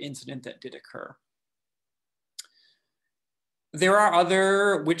remembered incident that did occur. There are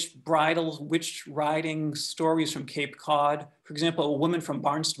other witch riding stories from Cape Cod. For example, a woman from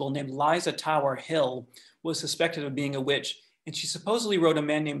Barnstable named Liza Tower Hill was suspected of being a witch, and she supposedly wrote a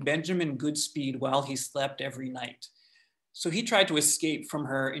man named Benjamin Goodspeed while he slept every night. So he tried to escape from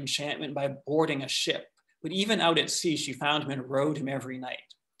her enchantment by boarding a ship, but even out at sea, she found him and rode him every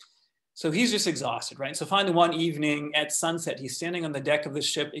night. So he's just exhausted, right? So finally one evening at sunset, he's standing on the deck of the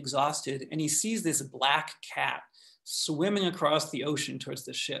ship exhausted, and he sees this black cat swimming across the ocean towards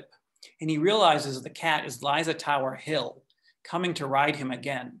the ship. And he realizes the cat is Liza Tower Hill, coming to ride him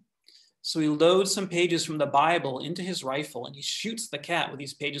again. So he loads some pages from the Bible into his rifle, and he shoots the cat with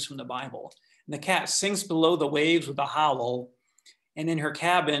these pages from the Bible. And the cat sinks below the waves with a howl. And in her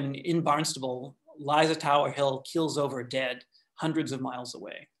cabin in Barnstable, Liza Tower Hill keels over dead, hundreds of miles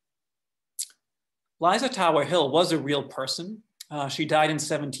away. Liza Tower Hill was a real person. She died in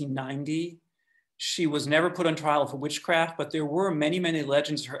 1790. She was never put on trial for witchcraft, but there were many, many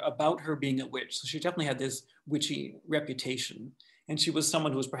legends about her being a witch. So she definitely had this witchy reputation. And she was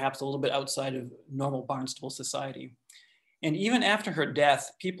someone who was perhaps a little bit outside of normal Barnstable society. And even after her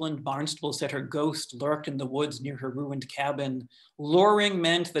death, people in Barnstable said her ghost lurked in the woods near her ruined cabin, luring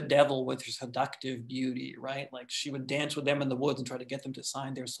men to the devil with her seductive beauty, right? Like she would dance with them in the woods and try to get them to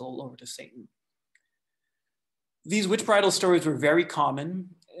sign their soul over to Satan. These witch bridal stories were very common,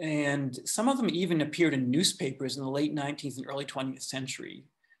 and some of them even appeared in newspapers in the late 19th and early 20th century.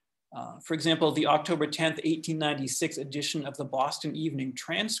 For example, the October 10th, 1896 edition of the Boston Evening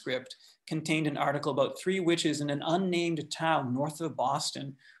Transcript contained an article about 3 witches in an unnamed town north of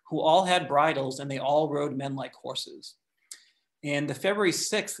Boston who all had bridles and they all rode men like horses. And the February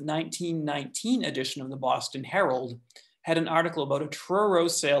 6th, 1919 edition of the Boston Herald had an article about a Truro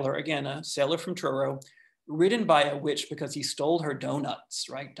sailor, again, a sailor from Truro, ridden by a witch because he stole her donuts,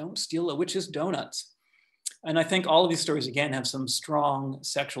 right? Don't steal a witch's donuts. And I think all of these stories, again, have some strong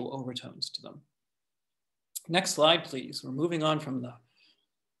sexual overtones to them. Next slide, please. We're moving on from the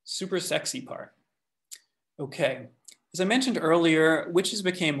super sexy part. Okay, as I mentioned earlier, witches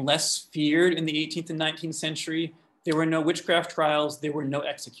became less feared in the 18th and 19th century. There were no witchcraft trials, there were no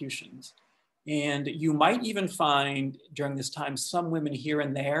executions. And you might even find during this time some women here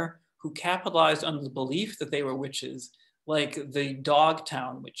and there who capitalized on the belief that they were witches, like the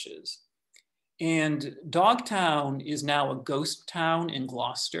Dogtown witches. And Dogtown is now a ghost town in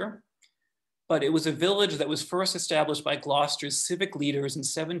Gloucester, but it was a village that was first established by Gloucester's civic leaders in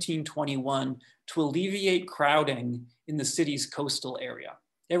 1721 to alleviate crowding in the city's coastal area.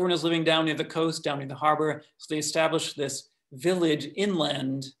 Everyone was living down near the coast, down near the harbor, so they established this village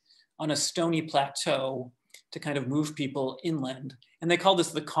inland on a stony plateau to kind of move people inland. And they called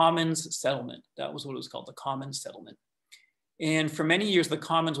this the Commons Settlement. That was what it was called, the Commons Settlement. And for many years, the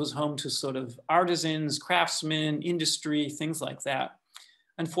Commons was home to sort of artisans, craftsmen, industry, things like that.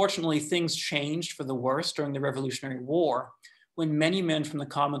 Unfortunately, things changed for the worse during the Revolutionary War, when many men from the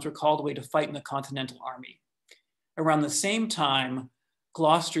Commons were called away to fight in the Continental Army. Around the same time,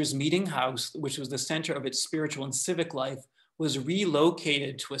 Gloucester's meeting house, which was the center of its spiritual and civic life, was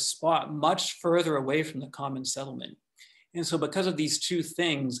relocated to a spot much further away from the Commons settlement. And so because of these two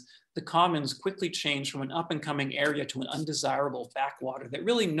things, the Commons quickly changed from an up-and-coming area to an undesirable backwater that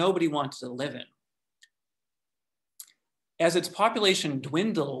really nobody wanted to live in. As its population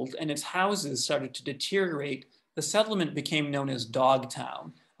dwindled and its houses started to deteriorate, the settlement became known as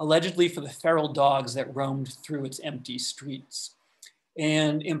Dogtown, allegedly for the feral dogs that roamed through its empty streets.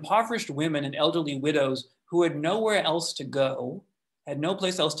 And impoverished women and elderly widows who had nowhere else to go, had no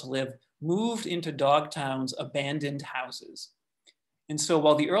place else to live, moved into Dogtown's abandoned houses. And so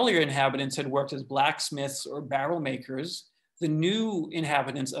while the earlier inhabitants had worked as blacksmiths or barrel makers, the new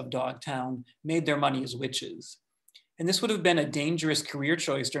inhabitants of Dogtown made their money as witches. And this would have been a dangerous career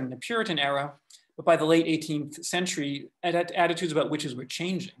choice during the Puritan era, but by the late 18th century, attitudes about witches were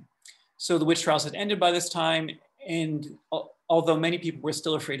changing. So the witch trials had ended by this time, and although many people were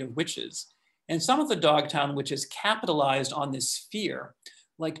still afraid of witches, and some of the Dogtown witches capitalized on this fear,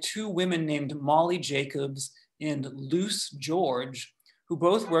 like 2 women named Molly Jacobs and Luce George, who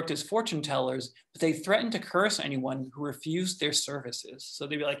both worked as fortune tellers, but they threatened to curse anyone who refused their services. So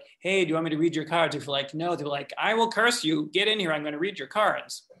they'd be like, hey, do you want me to read your cards? If you're like, no, they're like, I will curse you. Get in here, I'm gonna read your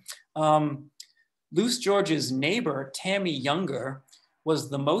cards. Luce George's neighbor, Tammy Younger, was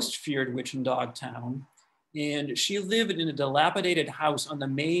the most feared witch in Dogtown. And she lived in a dilapidated house on the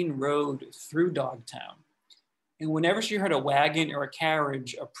main road through Dogtown. And whenever she heard a wagon or a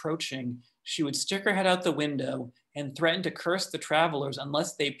carriage approaching, she would stick her head out the window and threaten to curse the travelers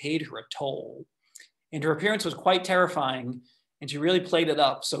unless they paid her a toll. And her appearance was quite terrifying, and she really played it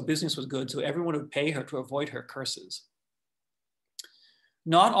up, so business was good, so everyone would pay her to avoid her curses.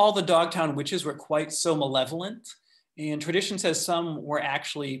 Not all the Dogtown witches were quite so malevolent. And tradition says some were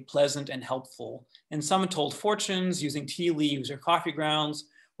actually pleasant and helpful, and some told fortunes using tea leaves or coffee grounds,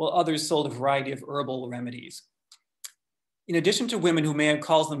 while others sold a variety of herbal remedies. In addition to women who may have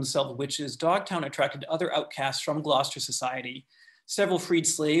called themselves witches, Dogtown attracted other outcasts from Gloucester society. Several freed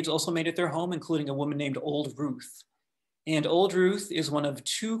slaves also made it their home, including a woman named Old Ruth. And Old Ruth is one of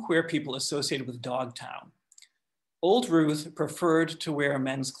two queer people associated with Dogtown. Old Ruth preferred to wear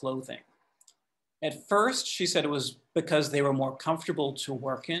men's clothing. At first, she said it was because they were more comfortable to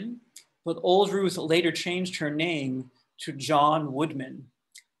work in, but Old Ruth later changed her name to John Woodman.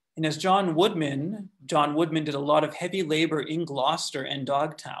 And as John Woodman did a lot of heavy labor in Gloucester and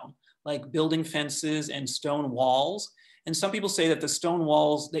Dogtown, like building fences and stone walls. And some people say that the stone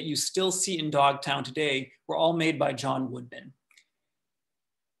walls that you still see in Dogtown today were all made by John Woodman.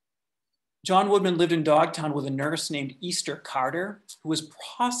 John Woodman lived in Dogtown with a nurse named Easter Carter, who was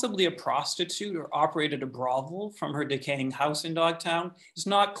possibly a prostitute or operated a brothel from her decaying house in Dogtown. It's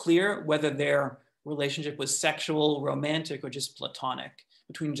not clear whether their relationship was sexual, romantic, or just platonic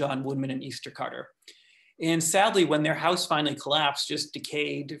between John Woodman and Easter Carter. And sadly, when their house finally collapsed, just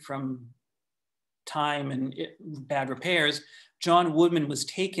decayed from time and bad repairs, John Woodman was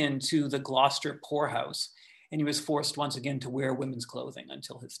taken to the Gloucester poorhouse, and he was forced once again to wear women's clothing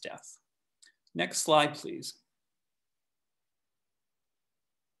until his death. Next slide, please.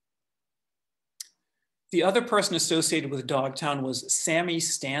 The other person associated with Dogtown was Sammy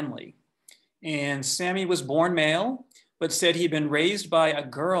Stanley. And Sammy was born male, but said he'd been raised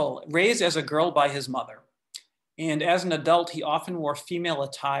as a girl by his mother. And as an adult, he often wore female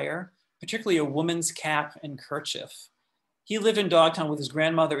attire, particularly a woman's cap and kerchief. He lived in Dogtown with his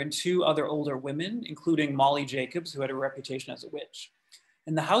grandmother and two other older women, including Molly Jacobs, who had a reputation as a witch.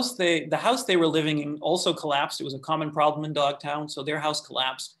 And the house they were living in also collapsed. It was a common problem in Dogtown, so their house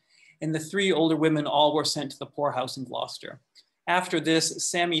collapsed. And the three older women all were sent to the poorhouse in Gloucester. After this,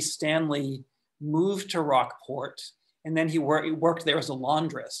 Sammy Stanley moved to Rockport, and then he worked there as a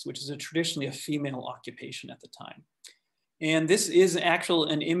laundress, which is traditionally a female occupation at the time. And this is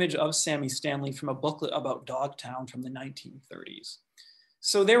an image of Sammy Stanley from a booklet about Dogtown from the 1930s.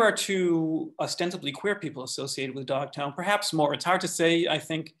 So there are two ostensibly queer people associated with Dogtown, perhaps more. It's hard to say. I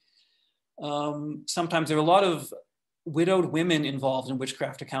think sometimes there are a lot of widowed women involved in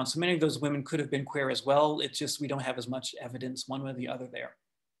witchcraft accounts. So many of those women could have been queer as well. It's just we don't have as much evidence one way or the other there.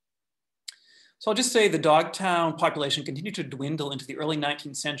 So I'll just say the Dogtown population continued to dwindle into the early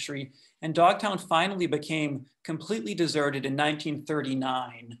 19th century, and Dogtown finally became completely deserted in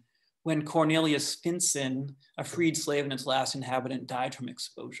 1939 when Cornelius Finson, a freed slave and its last inhabitant, died from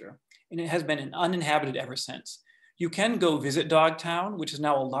exposure. And it has been uninhabited ever since. You can go visit Dogtown, which is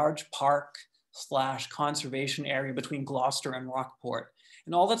now a large park / conservation area between Gloucester and Rockport.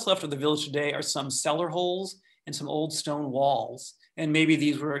 And all that's left of the village today are some cellar holes and some old stone walls. And maybe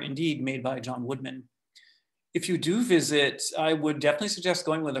these were indeed made by John Woodman. If you do visit, I would definitely suggest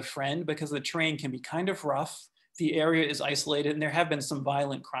going with a friend because the terrain can be kind of rough. The area is isolated and there have been some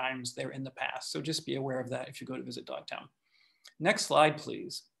violent crimes there in the past. So just be aware of that if you go to visit Dogtown. Next slide,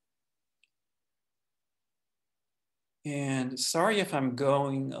 please. And sorry if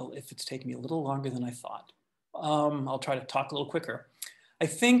if it's taking me a little longer than I thought. I'll try to talk a little quicker. I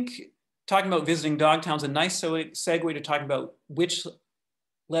think talking about visiting Dogtown is a nice segue to talk about witch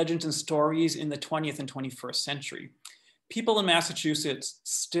legends and stories in the 20th and 21st century. People in Massachusetts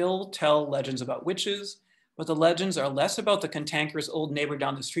still tell legends about witches, but the legends are less about the cantankerous old neighbor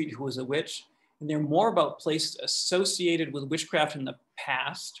down the street who was a witch, and they're more about places associated with witchcraft in the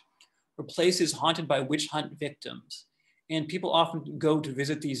past, or places haunted by witch hunt victims. And people often go to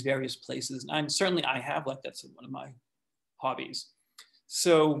visit these various places. And certainly I have, like that's one of my hobbies.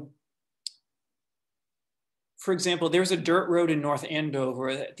 So, for example, there's a dirt road in North Andover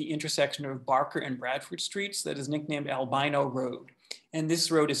at the intersection of Barker and Bradford Streets that is nicknamed Albino Road. And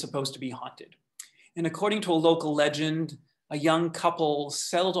this road is supposed to be haunted. And according to a local legend, a young couple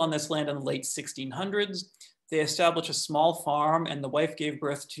settled on this land in the late 1600s. They established a small farm and the wife gave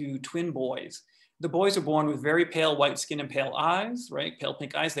birth to twin boys. The boys were born with very pale white skin and pale eyes, right? Pale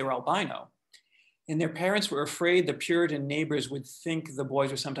pink eyes, they were albino. And their parents were afraid the Puritan neighbors would think the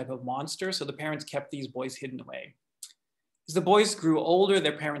boys were some type of monster, so the parents kept these boys hidden away. As the boys grew older,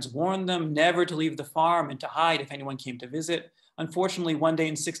 their parents warned them never to leave the farm and to hide if anyone came to visit. Unfortunately, one day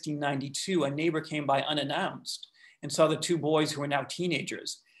in 1692, a neighbor came by unannounced and saw the two boys who were now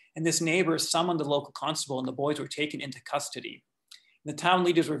teenagers. And this neighbor summoned the local constable and the boys were taken into custody. The town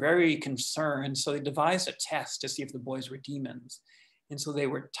leaders were very concerned, so they devised a test to see if the boys were demons. And so they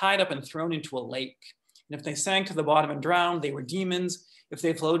were tied up and thrown into a lake. And if they sank to the bottom and drowned, they were demons. If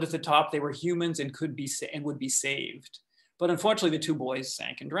they floated to the top, they were humans and would be saved. But unfortunately, the two boys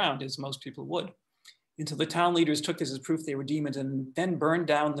sank and drowned, as most people would. And so the town leaders took this as proof they were demons and then burned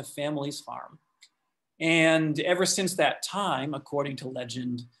down the family's farm. And ever since that time, according to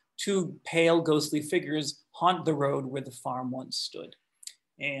legend, two pale, ghostly figures haunt the road where the farm once stood.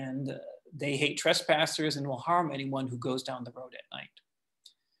 And they hate trespassers and will harm anyone who goes down the road at night.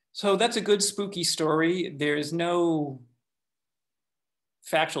 So that's a good spooky story. There's no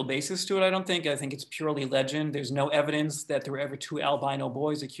factual basis to it, I don't think. I think it's purely legend. There's no evidence that there were ever two albino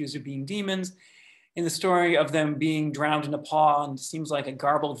boys accused of being demons. And the story of them being drowned in a pond seems like a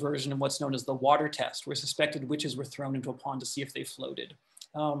garbled version of what's known as the water test, where suspected witches were thrown into a pond to see if they floated.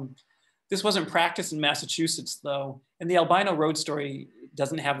 This wasn't practiced in Massachusetts, though, and the albino road story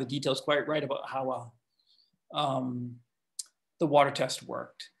doesn't have the details quite right about how the water test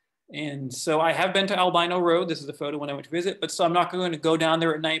worked. And so I have been to Albino Road. This is a photo when I went to visit, but so I'm not going to go down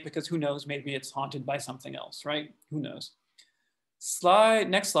there at night because who knows, maybe it's haunted by something else, right? Who knows?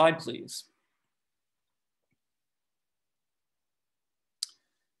 Next slide, please.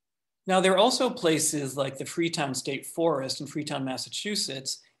 Now, there are also places like the Freetown State Forest in Freetown,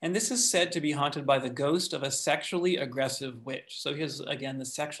 Massachusetts, and this is said to be haunted by the ghost of a sexually aggressive witch. So here's, again, the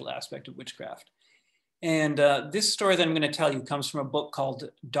sexual aspect of witchcraft. And this story that I'm going to tell you comes from a book called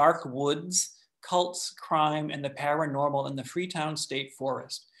Dark Woods, Cults, Crime, and the Paranormal in the Freetown State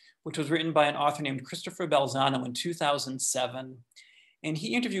Forest, which was written by an author named Christopher Balzano in 2007. And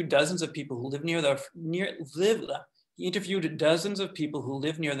he interviewed dozens of people who live near the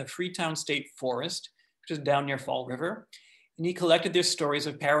Freetown State Forest, which is down near Fall River. And he collected their stories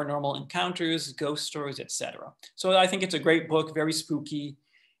of paranormal encounters, ghost stories, etc. So I think it's a great book, very spooky.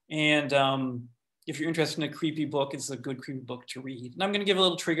 And if you're interested in a creepy book, it's a good creepy book to read. And I'm going to give a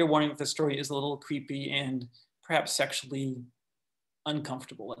little trigger warning if the story is a little creepy and perhaps sexually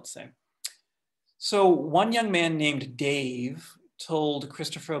uncomfortable, let's say. So one young man named Dave told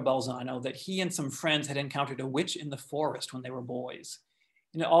Christopher Balzano that he and some friends had encountered a witch in the forest when they were boys.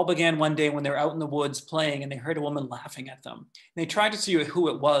 And it all began one day when they were out in the woods playing and they heard a woman laughing at them. And they tried to see who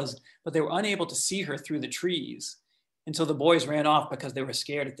it was, but they were unable to see her through the trees. And so the boys ran off because they were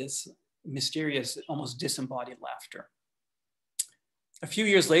scared at this mysterious, almost disembodied laughter. A few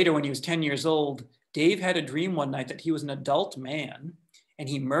years later, when he was 10 years old, Dave had a dream one night that he was an adult man and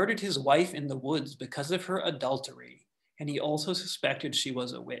he murdered his wife in the woods because of her adultery. And he also suspected she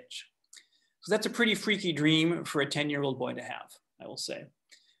was a witch. So that's a pretty freaky dream for a 10-year-old boy to have, I will say.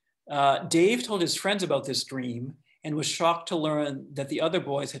 Dave told his friends about this dream and was shocked to learn that the other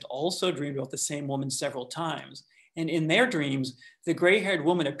boys had also dreamed about the same woman several times. And in their dreams, the gray-haired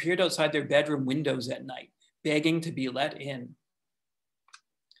woman appeared outside their bedroom windows at night, begging to be let in.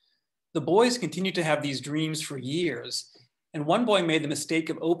 The boys continued to have these dreams for years, and one boy made the mistake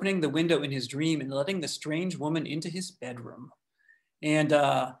of opening the window in his dream and letting the strange woman into his bedroom. And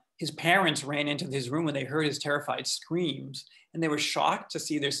his parents ran into his room when they heard his terrified screams, and they were shocked to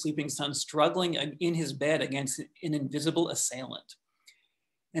see their sleeping son struggling in his bed against an invisible assailant.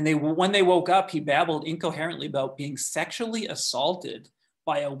 And when they woke up, he babbled incoherently about being sexually assaulted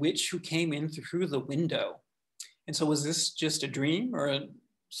by a witch who came in through the window. And so was this just a dream or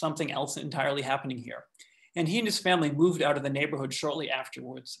something else entirely happening here? And he and his family moved out of the neighborhood shortly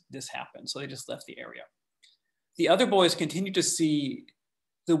afterwards this happened. So they just left the area. The other boys continued to see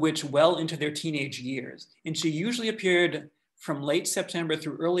the witch well into their teenage years. And she usually appeared from late September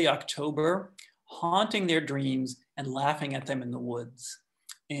through early October, haunting their dreams and laughing at them in the woods.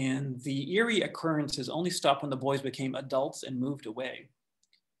 And the eerie occurrences only stopped when the boys became adults and moved away.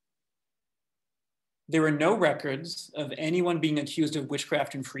 There were no records of anyone being accused of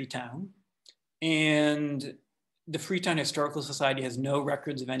witchcraft in Freetown. And the Freetown Historical Society has no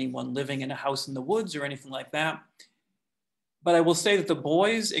records of anyone living in a house in the woods or anything like that. But I will say that the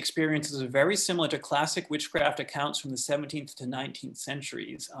boys' experiences are very similar to classic witchcraft accounts from the 17th to 19th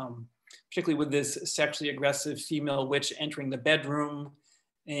centuries, particularly with this sexually aggressive female witch entering the bedroom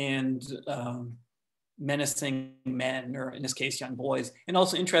and menacing men, or in this case, young boys. And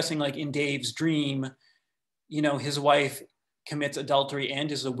also interesting, like in Dave's dream, you know, his wife commits adultery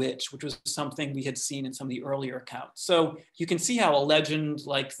and is a witch, which was something we had seen in some of the earlier accounts. So you can see how a legend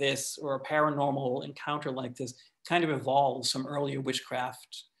like this or a paranormal encounter like this kind of evolves from earlier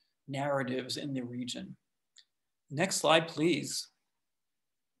witchcraft narratives in the region. Next slide, please.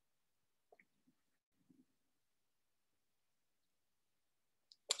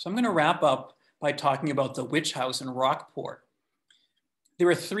 So I'm going to wrap up by talking about the witch house in Rockport. There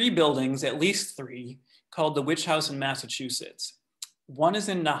are 3 buildings, at least 3, called the Witch House in Massachusetts. One is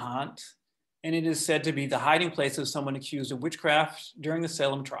in Nahant, and it is said to be the hiding place of someone accused of witchcraft during the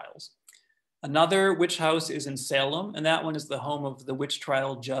Salem trials. Another witch house is in Salem, and that one is the home of the witch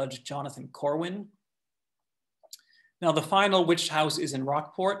trial judge, Jonathan Corwin. Now, the final witch house is in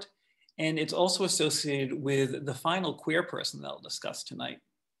Rockport, and it's also associated with the final queer person that I'll discuss tonight.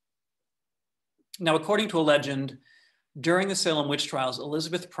 Now, according to a legend, during the Salem witch trials,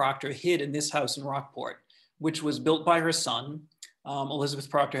 Elizabeth Proctor hid in this house in Rockport, which was built by her son. Elizabeth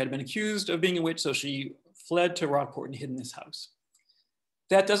Proctor had been accused of being a witch, so she fled to Rockport and hid in this house.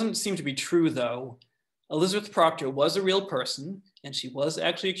 That doesn't seem to be true, though. Elizabeth Proctor was a real person, and she was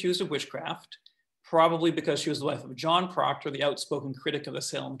actually accused of witchcraft, probably because she was the wife of John Proctor, the outspoken critic of the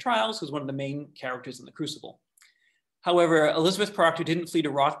Salem trials, who was one of the main characters in the Crucible. However, Elizabeth Proctor didn't flee to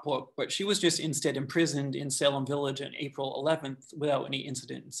Rockport, but she was just instead imprisoned in Salem Village on April 11th without any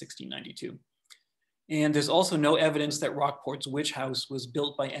incident in 1692. And there's also no evidence that Rockport's witch house was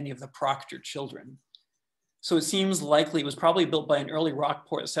built by any of the Proctor children. So it seems likely it was probably built by an early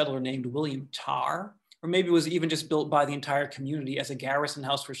Rockport settler named William Tarr, or maybe it was even just built by the entire community as a garrison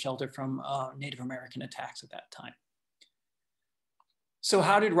house for shelter from Native American attacks at that time. So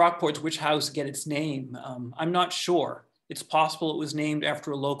how did Rockport's witch house get its name? I'm not sure. It's possible it was named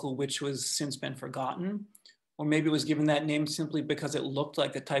after a local witch who has since been forgotten, or maybe it was given that name simply because it looked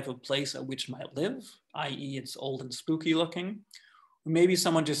like the type of place a witch might live, i.e. it's old and spooky looking. Or maybe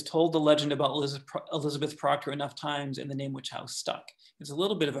someone just told the legend about Elizabeth Proctor enough times and the name witch house stuck. It's a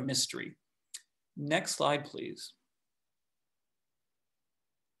little bit of a mystery. Next slide, please.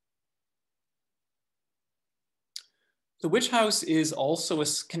 The witch house is also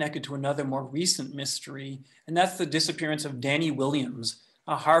connected to another more recent mystery, and that's the disappearance of Danny Williams,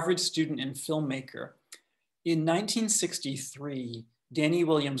 a Harvard student and filmmaker. In 1963, Danny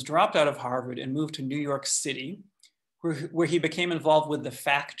Williams dropped out of Harvard and moved to New York City, where he became involved with The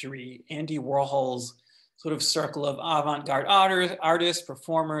Factory, Andy Warhol's sort of circle of avant-garde artists,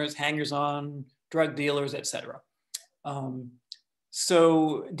 performers, hangers-on, drug dealers, etc.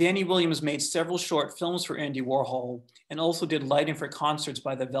 So Danny Williams made several short films for Andy Warhol and also did lighting for concerts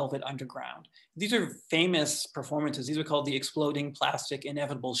by the Velvet Underground. These are famous performances. These are called the Exploding Plastic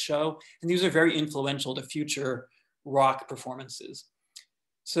Inevitable Show. And these are very influential to future rock performances.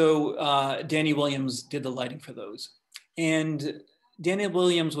 So Danny Williams did the lighting for those. And Danny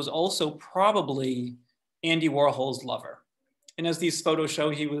Williams was also probably Andy Warhol's lover. And as these photos show,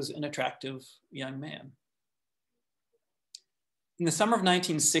 he was an attractive young man. In the summer of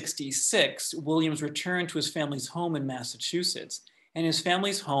 1966, Williams returned to his family's home in Massachusetts, and his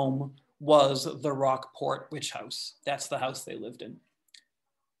family's home was the Rockport Witch House. That's the house they lived in.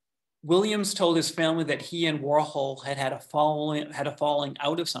 Williams told his family that he and Warhol had a falling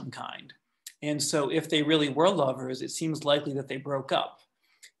out of some kind. And so if they really were lovers, it seems likely that they broke up.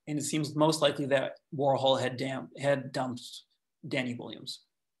 And it seems most likely that Warhol had dumped Danny Williams.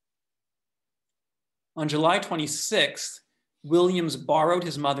 On July 26th, Williams borrowed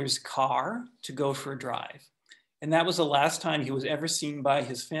his mother's car to go for a drive. And that was the last time he was ever seen by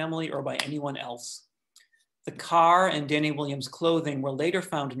his family or by anyone else. The car and Danny Williams' clothing were later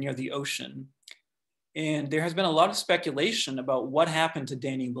found near the ocean. And there has been a lot of speculation about what happened to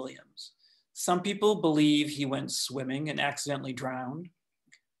Danny Williams. Some people believe he went swimming and accidentally drowned.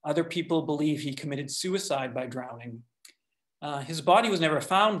 Other people believe he committed suicide by drowning. His body was never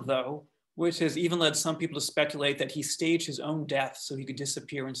found, though, which has even led some people to speculate that he staged his own death so he could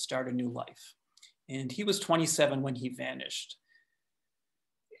disappear and start a new life. And he was 27 when he vanished.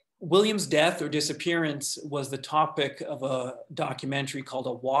 Williams' death or disappearance was the topic of a documentary called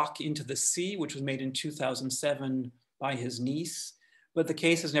A Walk into the Sea, which was made in 2007 by his niece. But the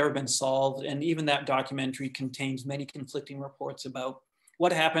case has never been solved. And even that documentary contains many conflicting reports about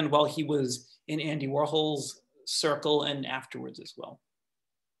what happened while he was in Andy Warhol's circle and afterwards as well.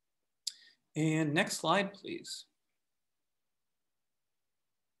 And next slide, please.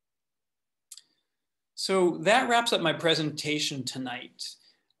 So that wraps up my presentation tonight.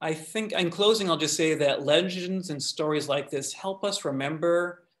 I think in closing, I'll just say that legends and stories like this help us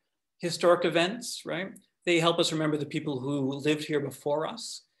remember historic events, right? They help us remember the people who lived here before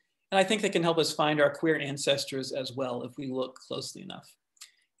us. And I think they can help us find our queer ancestors as well if we look closely enough.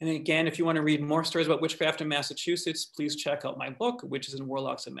 And again, if you want to read more stories about witchcraft in Massachusetts, please check out my book, Witches and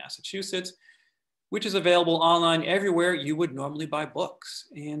Warlocks in Massachusetts, which is available online everywhere you would normally buy books.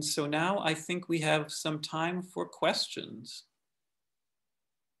 And so now I think we have some time for questions.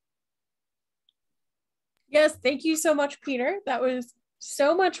 Yes, thank you so much, Peter. That was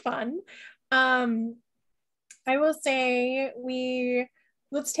so much fun. I will say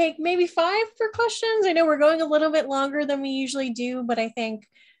let's take maybe 5 for questions. I know we're going a little bit longer than we usually do, but I think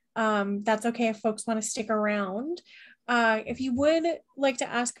That's okay if folks want to stick around. If you would like to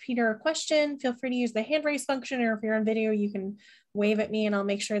ask Peter a question, feel free to use the hand raise function, or if you're on video, you can wave at me and I'll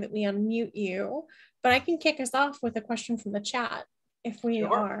make sure that we unmute you. But I can kick us off with a question from the chat if we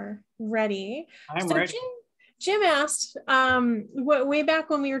are ready. I'm ready. Jim asked, way back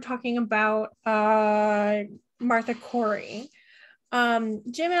when we were talking about Martha Corey,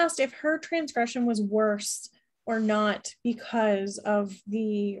 Jim asked if her transgression was worse or not because of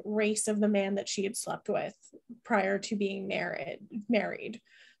the race of the man that she had slept with prior to being married.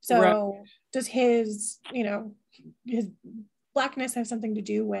 So right. Does his blackness have something to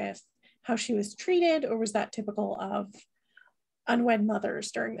do with how she was treated, or was that typical of unwed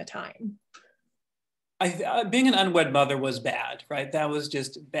mothers during the time? Being an unwed mother was bad, right? That was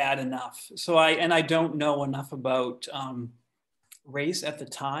just bad enough. So I don't know enough about race at the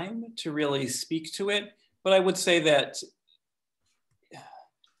time to really speak to it, but I would say that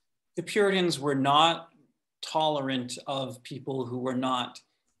the Puritans were not tolerant of people who were not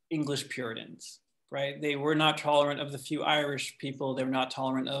English Puritans, right? They were not tolerant of the few Irish people. They were not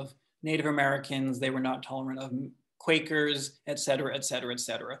tolerant of Native Americans. They were not tolerant of Quakers, et cetera, et cetera, et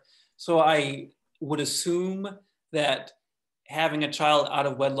cetera. So I would assume that having a child out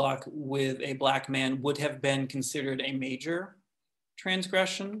of wedlock with a Black man would have been considered a major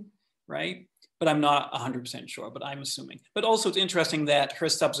transgression, right? But I'm not 100% sure, but I'm assuming. But also it's interesting that her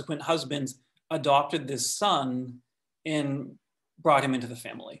subsequent husbands adopted this son and brought him into the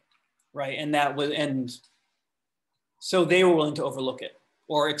family, right? And so they were willing to overlook it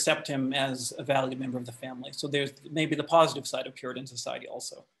or accept him as a valued member of the family. So there's maybe the positive side of Puritan society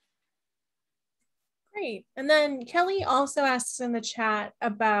also. Great. And then Kelly also asks in the chat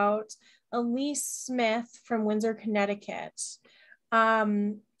about Elise Smith from Windsor, Connecticut.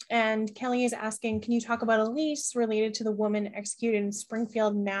 And Kelly is asking, can you talk about Elise related to the woman executed in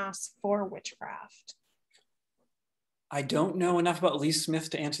Springfield, Mass for witchcraft? I don't know enough about Elise Smith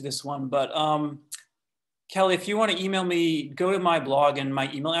to answer this one, but Kelly, if you want to email me, go to my blog and my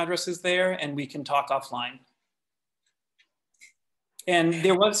email address is there and we can talk offline. And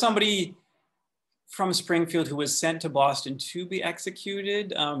there was somebody from Springfield who was sent to Boston to be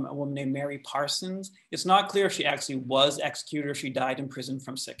executed, a woman named Mary Parsons. It's not clear if she actually was executed or she died in prison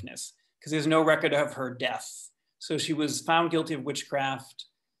from sickness, because there's no record of her death. So she was found guilty of witchcraft,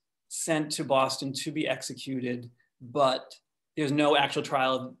 sent to Boston to be executed, but there's no actual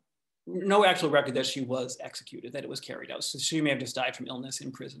trial, no actual record that she was executed, that it was carried out. So she may have just died from illness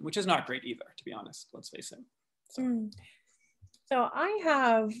in prison, which is not great either, to be honest, let's face it. So I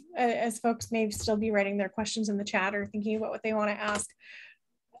have, as folks may still be writing their questions in the chat or thinking about what they want to ask,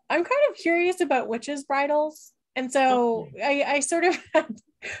 I'm kind of curious about witches' bridals. And so I sort of had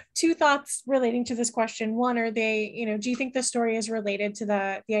two thoughts relating to this question. One, are they, do you think the story is related to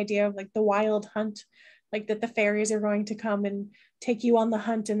the idea of like the wild hunt, like that the fairies are going to come and take you on the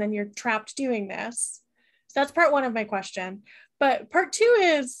hunt and then you're trapped doing this? So that's part one of my question. But part two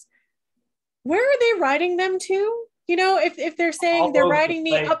is, where are they riding them to? If they're saying they're riding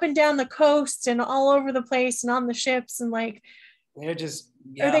me up and down the coast and all over the place and on the ships and like, they're just,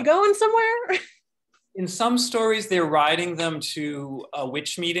 are they going somewhere? In some stories, they're riding them to a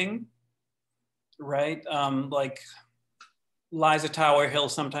witch meeting, right? Like Liza Tower Hill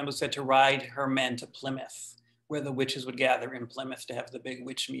sometimes was said to ride her men to Plymouth, where the witches would gather in Plymouth to have the big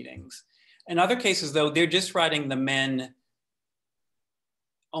witch meetings. In other cases, though, they're just riding the men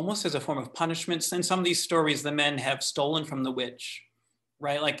almost as a form of punishment. In some of these stories, the men have stolen from the witch,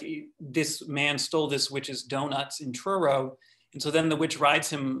 right? Like this man stole this witch's donuts in Truro. And so then the witch rides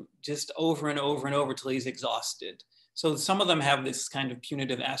him just over and over and over till he's exhausted. So some of them have this kind of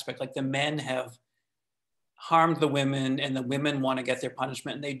punitive aspect, like the men have harmed the women and the women want to get their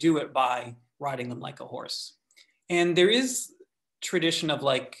punishment and they do it by riding them like a horse. And there is tradition of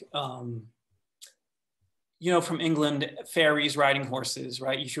like, from England, fairies riding horses,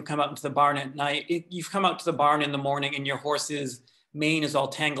 right? If you come out into the barn at night, you've come out to the barn in the morning and your horse's mane is all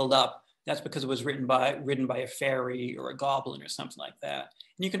tangled up. That's because it was ridden by a fairy or a goblin or something like that.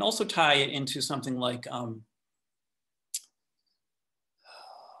 And you can also tie it into something like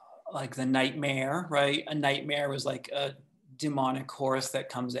the nightmare, right? A nightmare was like a demonic horse that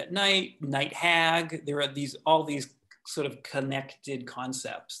comes at night, night hag. There are all these sort of connected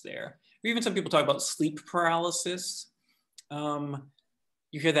concepts there. Or even some people talk about sleep paralysis. You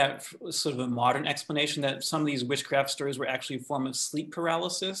hear that sort of a modern explanation that some of these witchcraft stories were actually a form of sleep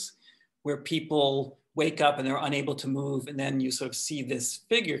paralysis, where people wake up and they're unable to move. And then you sort of see this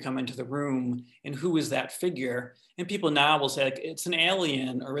figure come into the room and who is that figure? And people now will say like, it's an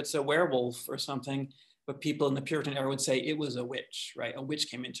alien or it's a werewolf or something. but people in the Puritan era would say it was a witch, right? A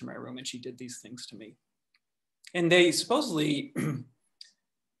witch came into my room and she did these things to me. And they supposedly,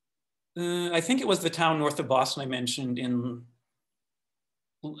 I think it was the town north of Boston I mentioned in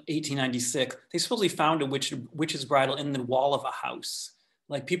 1896, they supposedly found a witch's bridle in the wall of a house.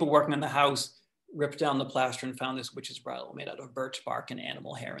 Like people working in the house ripped down the plaster and found this witch's bridle made out of birch bark and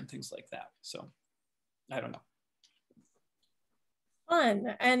animal hair and things like that. So I don't know.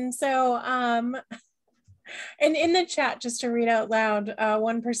 Fun. And so, and in the chat, just to read out loud,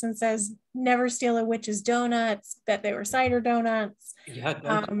 one person says, never steal a witch's donuts, that they were cider donuts. Yeah,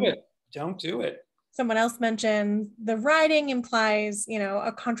 don't do it. Don't do it. Someone else mentioned the writing implies,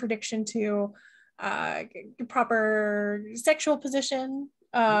 a contradiction to proper sexual position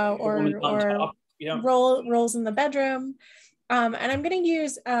or roles in the bedroom. And I'm going to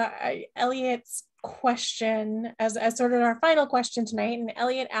use Elliot's question as sort of our final question tonight. And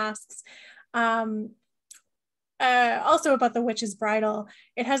Elliot asks, also about the witch's bridle,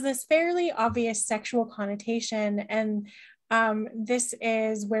 it has this fairly obvious sexual connotation, and this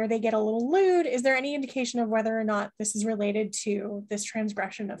is where they get a little lewd. Is there any indication of whether or not this is related to this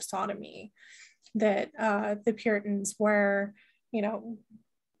transgression of sodomy that the Puritans were,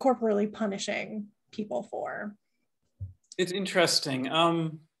 corporally punishing people for? It's interesting.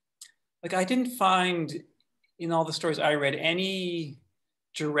 Like I didn't find in all the stories I read any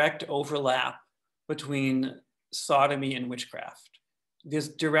direct overlap between sodomy and witchcraft. There's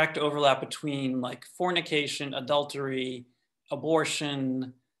direct overlap between like fornication, adultery,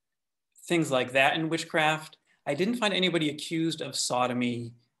 abortion, things like that in witchcraft. I didn't find anybody accused of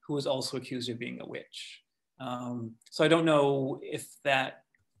sodomy who was also accused of being a witch. So I don't know if that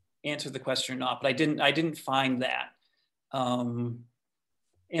answered the question or not, but I didn't find that.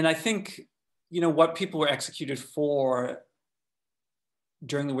 And I think, what people were executed for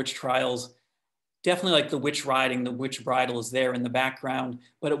during the witch trials, definitely like the witch riding, the witch bridle is there in the background,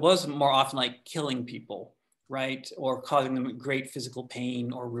 but it was more often like killing people, right? Or causing them great physical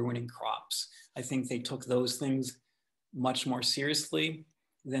pain or ruining crops. I think they took those things much more seriously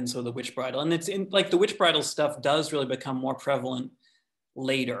than so the witch bridle. And it's in like the witch bridle stuff does really become more prevalent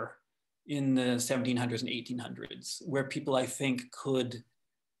later in the 1700s and 1800s, where people I think could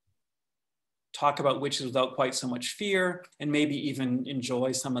talk about witches without quite so much fear, and maybe even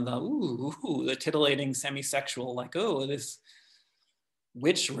enjoy some of the titillating semi-sexual, like, oh, this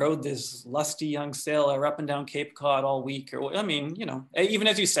witch rode this lusty young sailor up and down Cape Cod all week, or I mean, even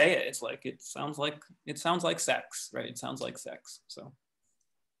as you say it, it's like it sounds like sex, right? It sounds like sex. So,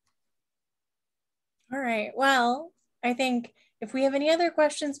 all right. Well, I think if we have any other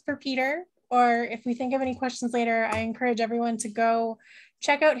questions for Peter, or if we think of any questions later, I encourage everyone to go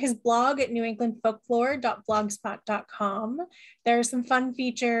check out his blog at newenglandfolklore.blogspot.com. There are some fun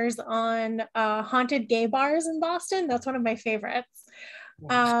features on haunted gay bars in Boston. That's one of my favorites.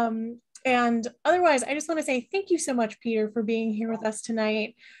 And otherwise, I just want to say thank you so much, Peter, for being here with us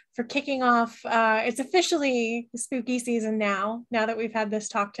tonight, for kicking off. It's officially spooky season now that we've had this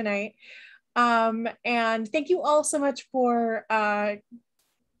talk tonight. And thank you all so much for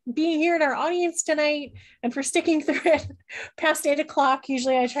being here in our audience tonight and for sticking through it past 8 o'clock.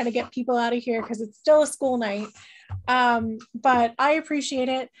 Usually I try to get people out of here because it's still a school night. But I appreciate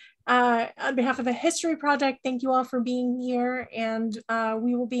it. On behalf of the History Project, thank you all for being here, and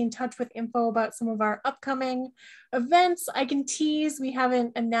we will be in touch with info about some of our upcoming events. I can tease, we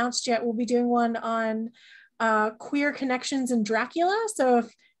haven't announced yet, we'll be doing one on queer connections in Dracula. So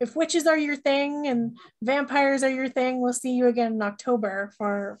if witches are your thing and vampires are your thing, we'll see you again in October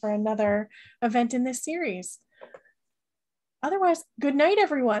for another event in this series. Otherwise, good night,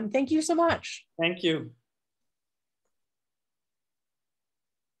 everyone. Thank you so much. Thank you.